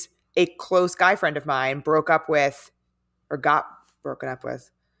 Is a close guy friend of mine broke up with, or got broken up with,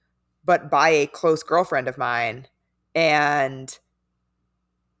 but by a close girlfriend of mine. And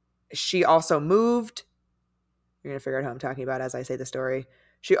she also moved. You're going to figure out who I'm talking about as I say the story.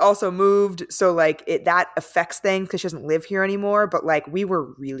 She also moved. So like that affects things because she doesn't live here anymore. But like we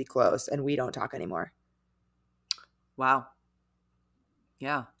were really close and we don't talk anymore. Wow.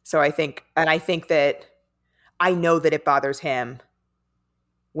 Yeah. So I think that I know that it bothers him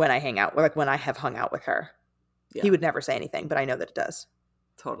when I hang out, like when I have hung out with her. Yeah. He would never say anything, but I know that it does.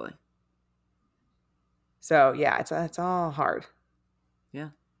 Totally. So yeah, it's all hard.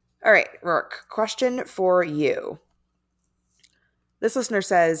 Yeah. All right, Rourke, question for you. This listener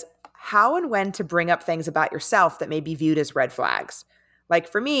says, how and when to bring up things about yourself that may be viewed as red flags? Like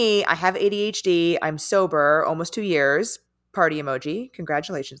for me, I have ADHD. I'm sober, almost 2 years. Party emoji.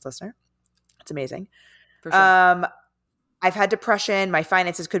 Congratulations, listener. It's amazing. For sure. I've had depression. My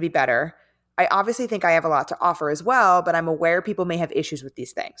finances could be better. I obviously think I have a lot to offer as well, but I'm aware people may have issues with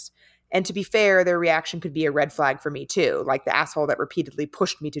these things. And to be fair, their reaction could be a red flag for me too. Like the asshole that repeatedly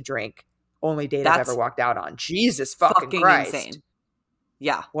pushed me to drink. Only date I've ever walked out on. Jesus fucking Christ. Insane.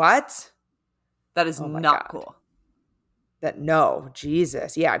 Yeah. What? That is not cool.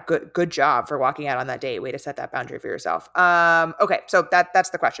 Jesus. Yeah, good job for walking out on that date. Way to set that boundary for yourself. Okay, so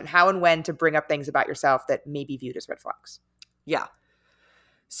that's the question. How and when to bring up things about yourself that may be viewed as red flags? Yeah.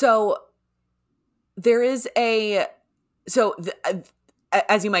 So there is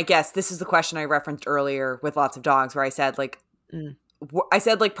as you might guess, this is the question I referenced earlier with Lots of Dogs, where I said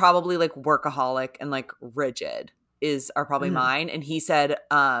probably like workaholic and like rigid are probably mine. And he said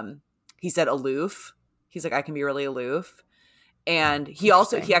aloof. He's like, I can be really aloof. And he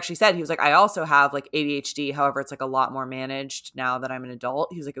actually said, he was like, I also have like ADHD. However, it's like a lot more managed now that I'm an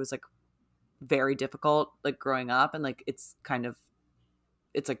adult. He was like, it was like very difficult, like growing up. And like, it's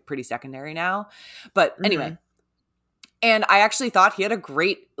like pretty secondary now. But anyway, and I actually thought he had a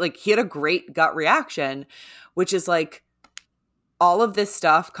great gut reaction, which is like, all of this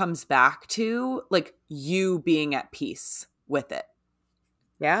stuff comes back to like you being at peace with it.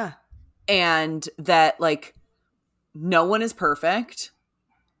 Yeah. And that like no one is perfect.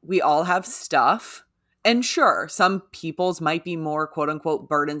 We all have stuff. And sure, some people's might be more quote unquote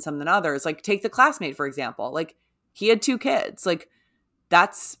burdensome than others. Like take the classmate, for example. Like he had 2 kids. Like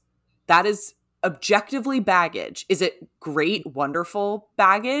that is objectively baggage. Is it great, wonderful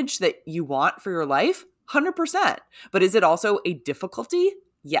baggage that you want for your life? 100%. But is it also a difficulty?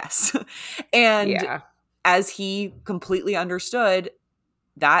 Yes. And as he completely understood,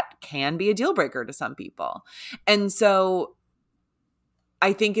 that can be a deal breaker to some people. And so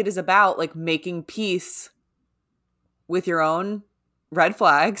I think it is about like making peace with your own red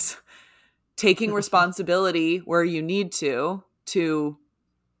flags, taking responsibility where you need to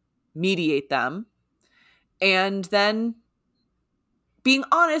mediate them, and then being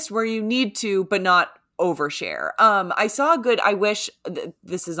honest where you need to, but not overshare. I saw I wish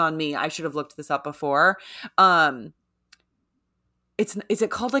this is on me. I should have looked this up before. Is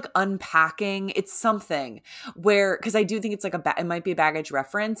it called like unpacking? It's something where, because I do think it's like it might be a baggage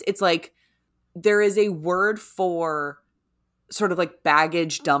reference. It's like there is a word for sort of like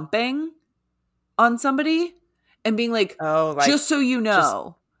baggage dumping on somebody. and being like, Oh, like, just so you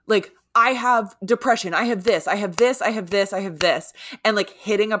know, like, I have depression. I have this. I have this. I have this. I have this. And like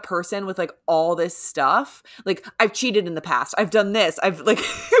hitting a person with like all this stuff. Like, I've cheated in the past. I've done this. I've like,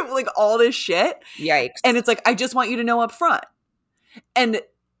 like all this shit. yikes. And it's like, I just want you to know up front. And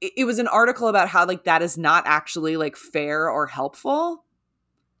it was an article about how like that is not actually like fair or helpful.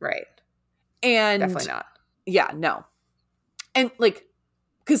 Right. And Definitely not. yeah, no. And like,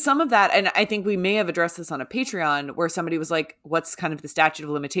 because some of that, and I think we may have addressed this on a Patreon where somebody was like, what's kind of the statute of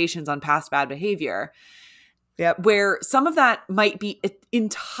limitations on past bad behavior? Yep. Where some of that might be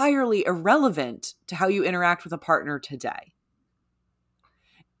entirely irrelevant to how you interact with a partner today.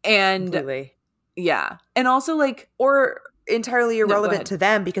 And Completely. yeah. And also like, Or entirely go irrelevant ahead. to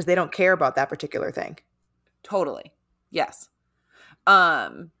them because they don't care about that particular thing. totally. Yes.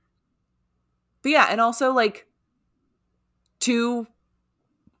 But yeah. And also like to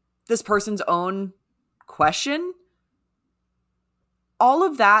this person's own question, all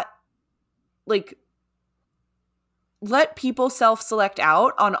of that, like, let people self-select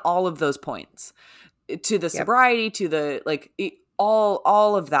out on all of those points, to the sobriety, to the like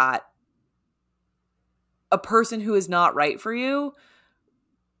all of that. A person who is not right for you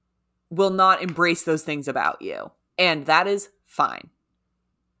will not embrace those things about you, and that is fine.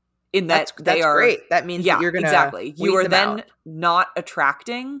 In that That's they are great. That means that you're gonna exactly. You weed are them then out. not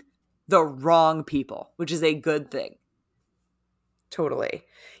attracting the wrong people, which is a good thing. Totally.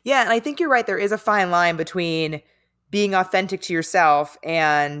 Yeah, and I think you're right. There is a fine line between being authentic to yourself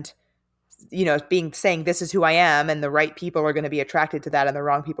and, you know, saying this is who I am and the right people are going to be attracted to that and the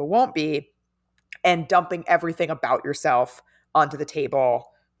wrong people won't be, and dumping everything about yourself onto the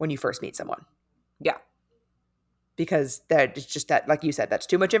table when you first meet someone. Yeah. Because that is just that, like you said, that's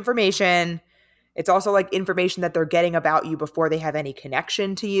too much information. It's also like information that they're getting about you before they have any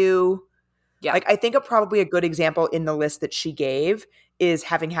connection to you. Yeah. Like I think probably a good example in the list that she gave is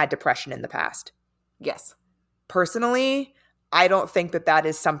having had depression in the past. Yes. Personally, I don't think that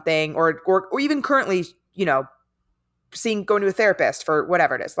is something, or even currently, you know, going to a therapist for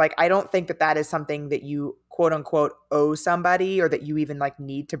whatever it is. Like, I don't think that is something that you quote unquote owe somebody or that you even like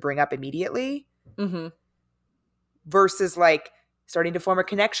need to bring up immediately. Mm-hmm. Versus like starting to form a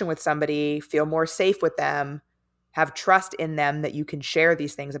connection with somebody, feel more safe with them, have trust in them that you can share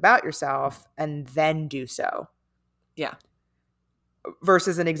these things about yourself and then do so. Yeah.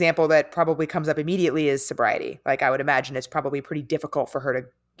 Versus an example that probably comes up immediately is sobriety. Like, I would imagine it's probably pretty difficult for her to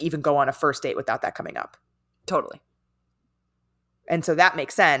even go on a first date without that coming up. Totally. And so that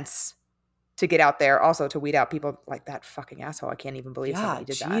makes sense to get out there, also to weed out people like that fucking asshole. I can't even believe somebody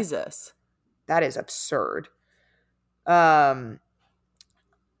did that. Jesus. That is absurd. And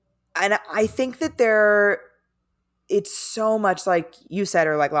I think that it's so much like you said,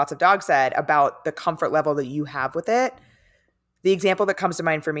 or like lots of dogs said, about the comfort level that you have with it. The example that comes to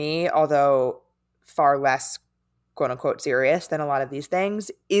mind for me, although far less quote unquote serious than a lot of these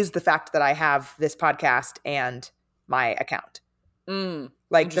things, is the fact that I have this podcast and my account.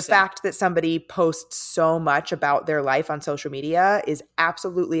 Like the fact that somebody posts so much about their life on social media is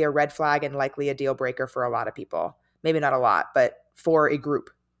absolutely a red flag and likely a deal breaker for a lot of people. Maybe not a lot, but for a group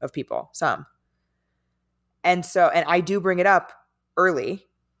of people, some. And I do bring it up early,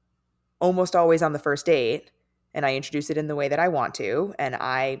 almost always on the first date. And I introduce it in the way that I want to. And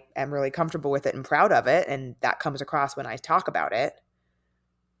I am really comfortable with it and proud of it. And that comes across when I talk about it.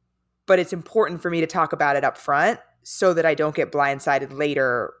 But it's important for me to talk about it up front so that I don't get blindsided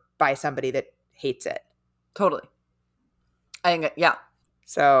later by somebody that hates it. Totally. I think, yeah.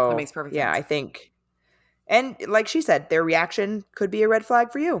 So that makes perfect sense. Yeah, I think, and like she said, their reaction could be a red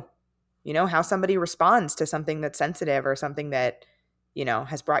flag for you. You know, how somebody responds to something that's sensitive or something that, you know,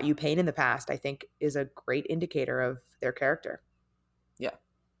 has brought you pain in the past, I think is a great indicator of their character. Yeah.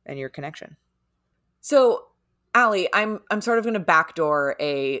 And your connection. So, Allie, I'm sort of going to backdoor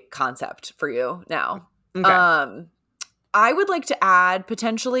a concept for you now. Okay. I would like to add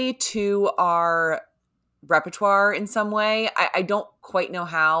potentially to our repertoire in some way. I don't quite know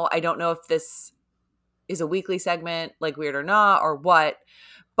how. I don't know if this is a weekly segment, like Weird or Not, or what,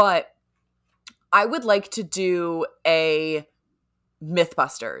 but I would like to do a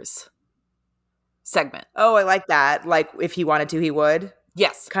Mythbusters segment. Oh, I like that. Like if he wanted to, he would.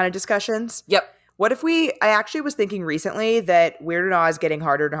 Yes. Kind of discussions. Yep. What if I actually was thinking recently that Weird or Not is getting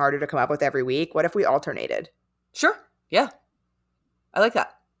harder and harder to come up with every week. What if we alternated? Sure. Yeah. I like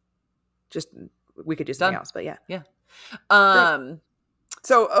that. Just, we could do something Done. else, but yeah. Yeah.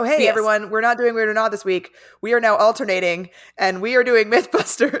 So, hey, yes. everyone, we're not doing Weird or Not this week. We are now alternating, and we are doing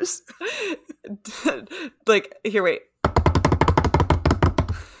Mythbusters. Like, here, wait.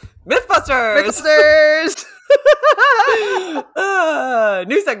 Mythbusters! Mythbusters!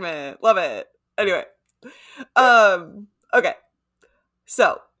 New segment. Love it. Anyway. Okay.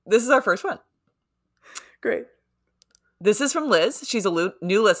 So this is our first one. Great. This is from Liz. She's a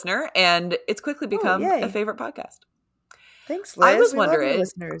new listener, and it's quickly become yay. a favorite podcast. Thanks, Liz. I was We love you, wondering.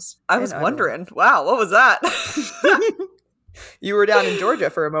 listeners. I was wondering. Wow, what was that? You were down in Georgia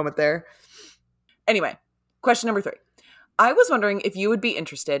for a moment there. Anyway, question number 3. I was wondering if you would be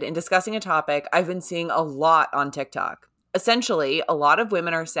interested in discussing a topic I've been seeing a lot on TikTok. Essentially, a lot of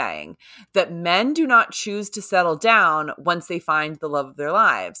women are saying that men do not choose to settle down once they find the love of their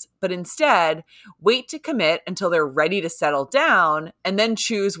lives, but instead wait to commit until they're ready to settle down and then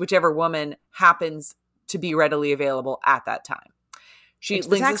choose whichever woman happens to be readily available at that time. She It's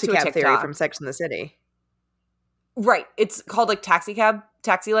the links taxi this to a cab theory TikTok. from Sex and the City. Right. It's called like taxi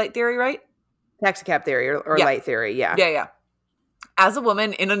light theory, right? Taxi cab theory or Yeah. light theory, yeah. Yeah. As a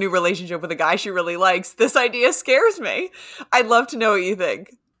woman in a new relationship with a guy she really likes, this idea scares me. I'd love to know what you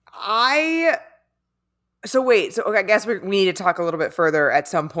think. So I guess we need to talk a little bit further at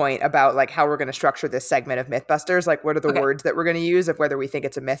some point about like how we're going to structure this segment of Mythbusters. Like what are the Okay. words that we're going to use of whether we think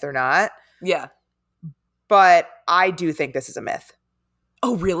it's a myth or not. Yeah. But I do think this is a myth.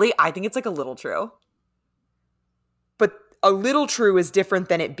 Oh, really? I think it's like a little true. But a little true is different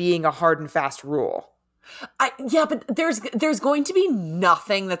than it being a hard and fast rule. Yeah, but there's going to be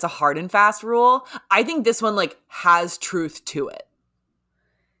nothing that's a hard and fast rule. I think this one like has truth to it.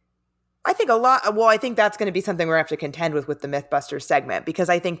 I think I think that's going to be something we're going to have to contend with the Mythbusters segment, because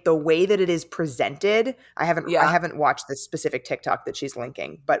I think the way that it is presented, I haven't watched the specific TikTok that she's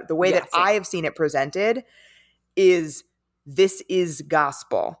linking, but the way Yeah, that same. I have seen it presented is this is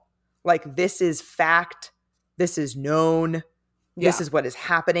gospel. Like this is fact. This is known. This Yeah. is what is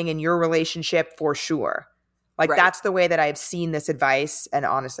happening in your relationship for sure. Like Right. that's the way that I've seen this advice, and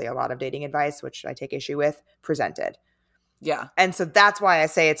honestly a lot of dating advice, which I take issue with, presented. Yeah. And so that's why I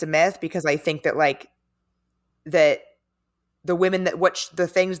say it's a myth, because I think that like that the women that the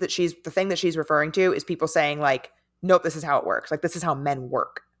thing that she's referring to is people saying like, nope, this is how it works. Like this is how men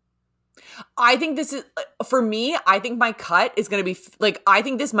work. I think this is, for me, I think my cut is going to be like, I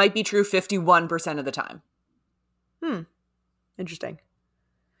think this might be true 51% of the time. Interesting.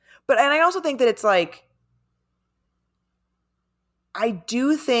 And I also think that it's like, I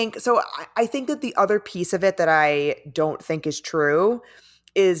do think, so I think that the other piece of it that I don't think is true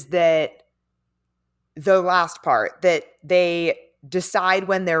is that the last part, that they decide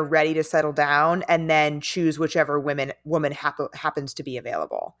when they're ready to settle down and then choose whichever woman happens to be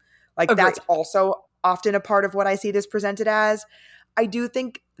available. Like Agreed. That's also often a part of what I see this presented as. I do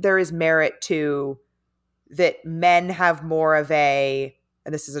think there is merit to that men have more of a,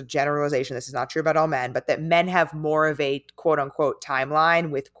 and this is a generalization, this is not true about all men, but that men have more of a quote unquote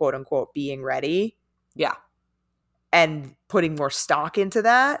timeline with quote unquote being ready. Yeah. And putting more stock into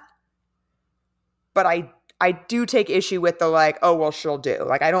that. But I do take issue with the like, oh, well, she'll do.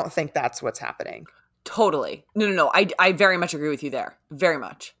 Like, I don't think that's what's happening. Totally. No. I very much agree with you there. Very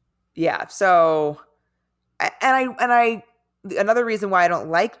much. Yeah. So, and another reason why I don't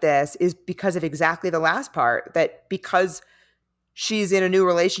like this is because of exactly the last part, that because she's in a new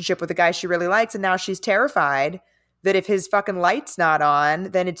relationship with a guy she really likes and now she's terrified that if his fucking light's not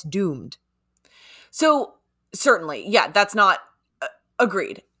on, then it's doomed. So certainly, yeah, that's not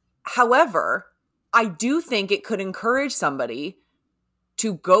agreed. However, I do think it could encourage somebody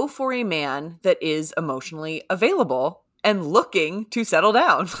to go for a man that is emotionally available and looking to settle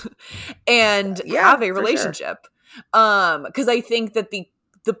down and have a relationship. Because I think that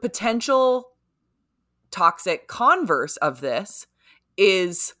the potential toxic converse of this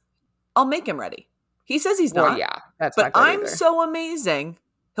is, I'll make him ready. He says he's not. Well, yeah, that's but not good I'm either. so amazing,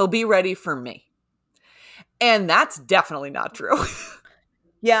 he'll be ready for me. And that's definitely not true.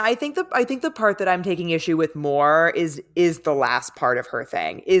 Yeah, I think the part that I'm taking issue with more is the last part of her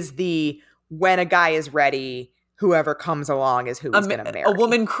thing. Is the when a guy is ready, whoever comes along is who he's going to marry. A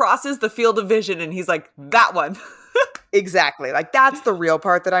woman crosses the field of vision and he's like, that one. Exactly. Like that's the real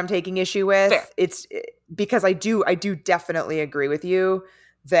part that I'm taking issue with. Fair. It's because I do definitely agree with you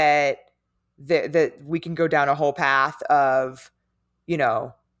that we can go down a whole path of, you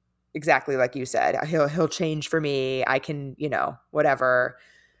know, exactly like you said, he'll change for me. I can, you know, whatever.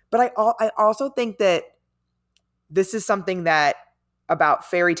 But I also think that this is something that about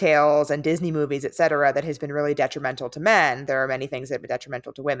fairy tales and Disney movies, et cetera, that has been really detrimental to men. There are many things that have been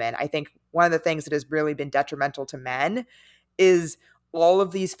detrimental to women. I think one of the things that has really been detrimental to men is all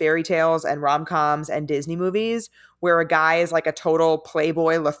of these fairy tales and rom-coms and Disney movies where a guy is like a total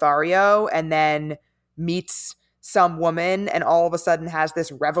playboy Lothario and then meets some woman and all of a sudden has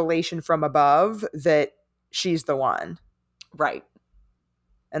this revelation from above that she's the one. Right.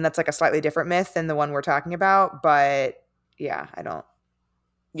 And that's like a slightly different myth than the one we're talking about. But yeah, I don't.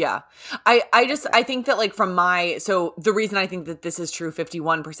 Yeah. I think that like so the reason I think that this is true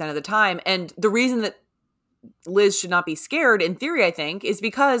 51% of the time, and the reason that Liz should not be scared in theory, I think, is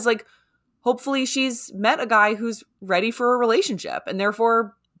because like hopefully she's met a guy who's ready for a relationship, and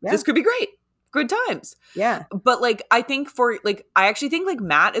therefore this could be great. Good times. Yeah. But like, I think I actually think like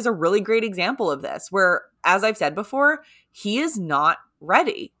Matt is a really great example of this, where, as I've said before, he is not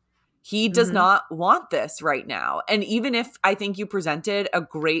ready. He does not want this right now. And even if I think you presented a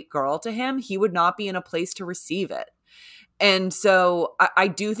great girl to him, he would not be in a place to receive it. And so I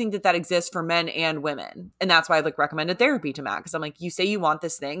do think that exists for men and women. And that's why I've like recommended therapy to Matt. Because I'm like, you say you want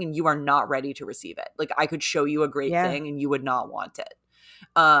this thing and you are not ready to receive it. Like I could show you a great thing and you would not want it.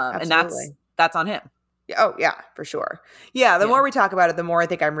 And that's on him. Oh yeah, for sure. Yeah. The more we talk about it, the more I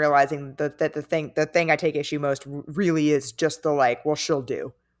think I'm realizing that the thing I take issue most really is just the like, well, she'll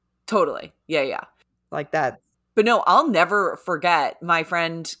do. Totally. Yeah. Like that. But no, I'll never forget my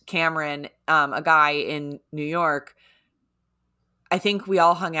friend Cameron, a guy in New York. I think we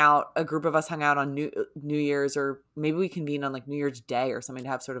all a group of us hung out on New Year's, or maybe we convened on like New Year's Day or something to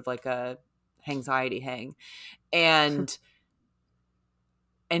have sort of like a anxiety hang. And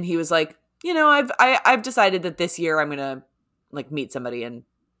he was like, you know, I've decided that this year I'm going to like meet somebody and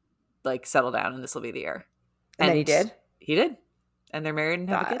like settle down, and this will be the year. And then he did? He did. And they're married and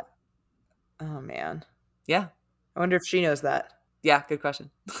have a kid. Oh man. Yeah. I wonder if she knows that. Yeah. Good question.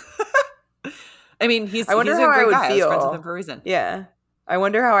 I mean, I wonder how a great I would guy. feel. I was friends with him for a reason. Yeah. I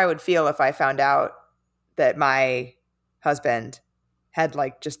wonder how I would feel if I found out that my husband had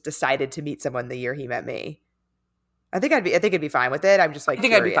like just decided to meet someone the year he met me. I think I'd be fine with it. I'm just like,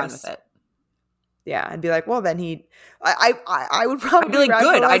 I'd be fine with it. Yeah. I'd be like, well, then I would probably be like,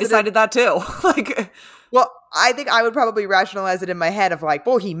 good. I decided that too. Like, well, I think I would probably rationalize it in my head of like,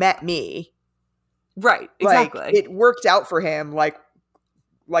 well, he met me. Right. Exactly. Like, it worked out for him. Like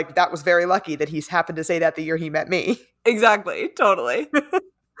that was very lucky that he's happened to say that the year he met me. Exactly. Totally.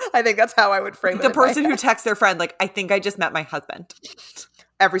 I think that's how I would frame it. The person who texts their friend, like, I think I just met my husband.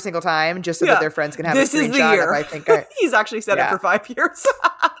 Every single time, just so that their friends can have this a screenshot. Is the year. I think he's actually said it for 5 years.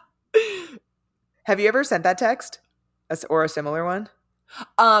 Have you ever sent that text or a similar one?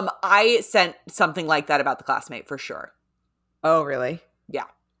 I sent something like that about the classmate for sure. Oh, really? Yeah.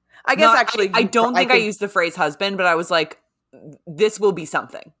 I guess I don't think I used the phrase husband, but I was like, this will be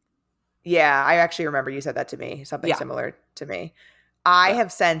something. Yeah, I actually remember you said that to me, something similar to me. I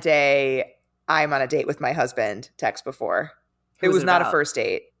have sent I'm on a date with my husband text before. It was not a first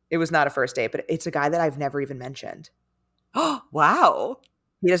date. It was not a first date, but it's a guy that I've never even mentioned. Oh, wow.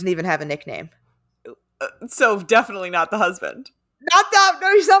 He doesn't even have a nickname. So definitely not the husband. Not that.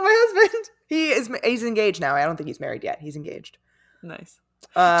 No, he's not my husband. He's engaged now. I don't think he's married yet. He's engaged. Nice.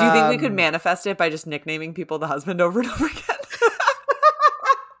 Do you think we could manifest it by just nicknaming people the husband over and over again?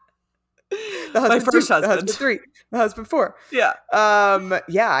 The husband my first husband. The husband 3. The husband 4. Yeah.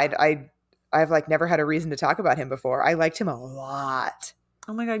 Yeah, I've like never had a reason to talk about him before. I liked him a lot.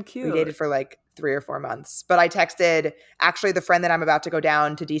 Oh my God, cute. We dated for like 3 or 4 months. But I texted actually the friend that I'm about to go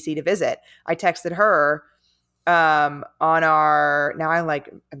down to DC to visit. I texted her on our now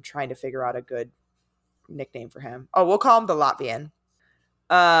I'm trying to figure out a good nickname for him. Oh, we'll call him the Latvian.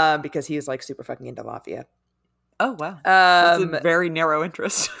 Because he was like super fucking into Latvia. Oh wow. That's a very narrow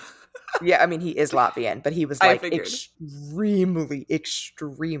interest. Yeah, I mean he is Latvian, but he was like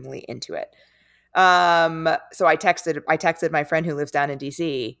extremely into it. So I texted my friend who lives down in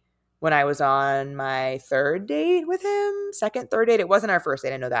DC when I was on my 3rd date with him. 2nd, 3rd date. It wasn't our first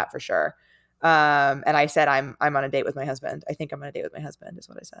date, I know that for sure. And I said I'm on a date with my husband. I think I'm on a date with my husband is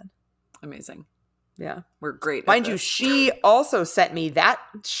what I said. Amazing. Yeah. We're great. Mind you, she also sent me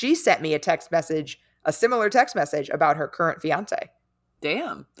a text message, a similar text message about her current fiance.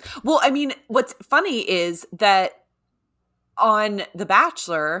 Damn. Well, I mean, what's funny is that on The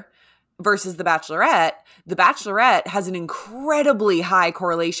Bachelor versus The Bachelorette has an incredibly high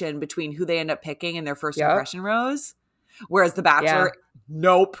correlation between who they end up picking in their first impression rose. Whereas The Bachelor,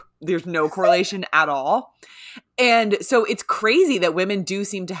 nope, there's no correlation at all. And so it's crazy that women do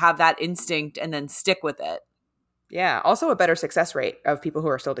seem to have that instinct and then stick with it. Yeah. Also a better success rate of people who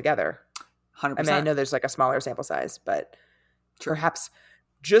are still together. 100%. I mean, I know there's like a smaller sample size, but perhaps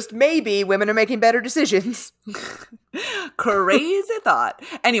just maybe women are making better decisions. Crazy thought.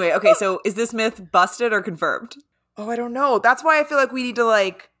 Anyway, okay, so is this myth busted or confirmed? Oh, I don't know. That's why I feel like we need to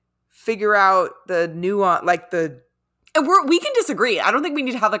like figure out the nuance, like the... And we can disagree. I don't think we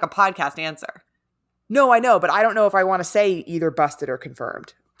need to have like a podcast answer. No, I know, but I don't know if I want to say either busted or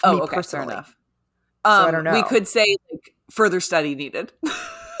confirmed. Oh, okay, fair enough. I don't know. We could say like further study needed.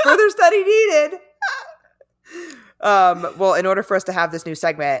 Further study needed. Well, in order for us to have this new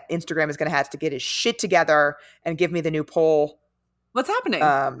segment, Instagram is going to have to get his shit together and give me the new poll What's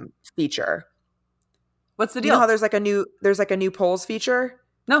happening? feature. What's the You deal? know how there's like a new polls feature?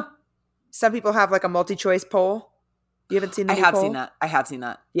 No, Some people have like a multi-choice poll. You haven't seen the I new have poll? seen that. I have seen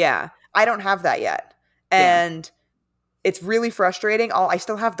that. Yeah. I don't have that yet. Damn. And it's really frustrating. I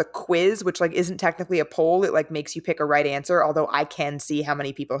still have the quiz, which like isn't technically a poll. It like makes you pick a right answer, although I can see how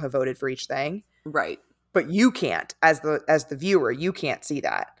many people have voted for each thing. Right. But you can't, as the viewer, you can't see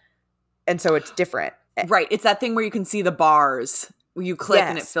that. And so it's different. Right. It's that thing where you can see the bars where you click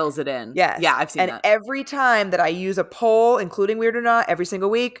and it Yes. fills it in. Yes. Yeah, I've seen and that. every time that I use a poll, including Weird or Not, every single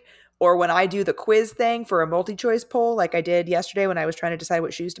week, or when I do the quiz thing for a multi-choice poll, like I did yesterday when I was trying to decide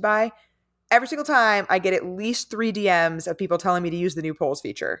what shoes to buy, every single time I get at least 3 DMs of people telling me to use the new polls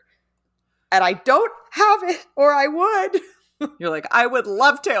feature. And I don't have it, or I would. You're like, I would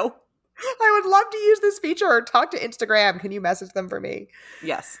love to. I would love to use this feature or talk to Instagram. Can you message them for me?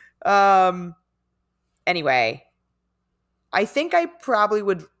 Yes. Anyway, I think I probably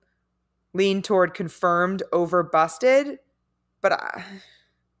would lean toward confirmed over busted, but I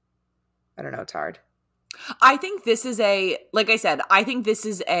don't know. It's hard. I think this is like I said, I think this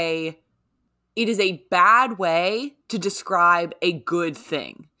is it is a bad way to describe a good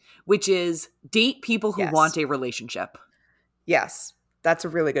thing, which is date people who Yes. want a relationship. Yes, that's a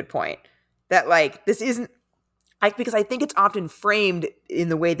really good point. That like, this isn't, because I think it's often framed in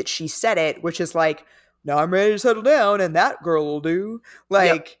the way that she said it, which is like, now I'm ready to settle down and that girl will do. Like,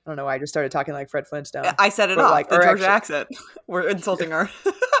 Yep. I don't know why I just started talking like Fred Flintstone. I said it But, off. like, The or Georgia actually- accent. We're insulting her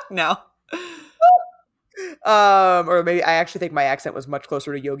now. Or maybe I actually think my accent was much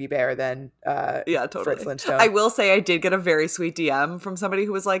closer to Yogi Bear than Yeah, totally. Fred Flintstone. I will say I did get a very sweet DM from somebody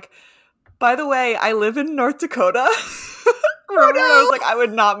who was like, by the way, I live in North Dakota. Remember when I was like, I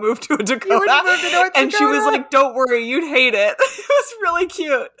would not move to a Dakota. wouldn't move to North And she was Dakota? like, don't worry, you'd hate it. It was really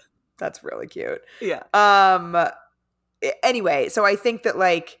cute. That's really cute. Yeah. Anyway, so I think that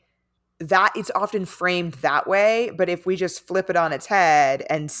like that it's often framed that way, but if we just flip it on its head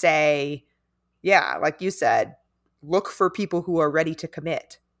and say, yeah, like you said, look for people who are ready to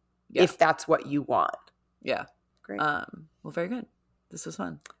commit Yeah. if that's what you want. Yeah. Great. Well, very good. This was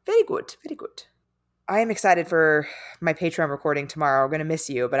fun. Very good. Very good. I am excited for my Patreon recording tomorrow. I'm going to miss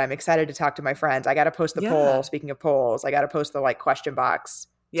you, but I'm excited to talk to my friends. I got to post the Yeah. poll. Speaking of polls, I got to post the like question box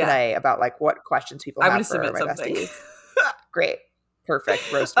Yeah. today about like what questions people I'm have going to for submit my something. bestie. Great. Perfect.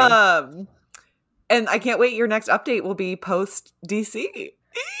 Roast me. And I can't wait. Your next update will be post DC.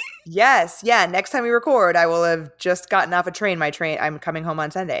 Yes. Yeah. Next time we record, I will have just gotten off a train. I'm coming home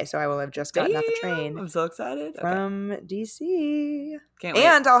on Sunday, so I will have just gotten off a train I'm so excited. Okay. from DC. Can't wait.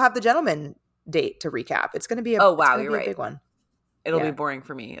 And I'll have the gentleman date to recap. It's going to be Oh, wow, it's gonna you're be a right. big one. It'll yeah. be boring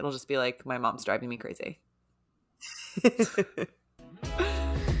for me. It'll just be like my mom's driving me crazy.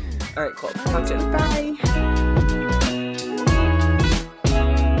 All right, cool. Talk soon. Bye.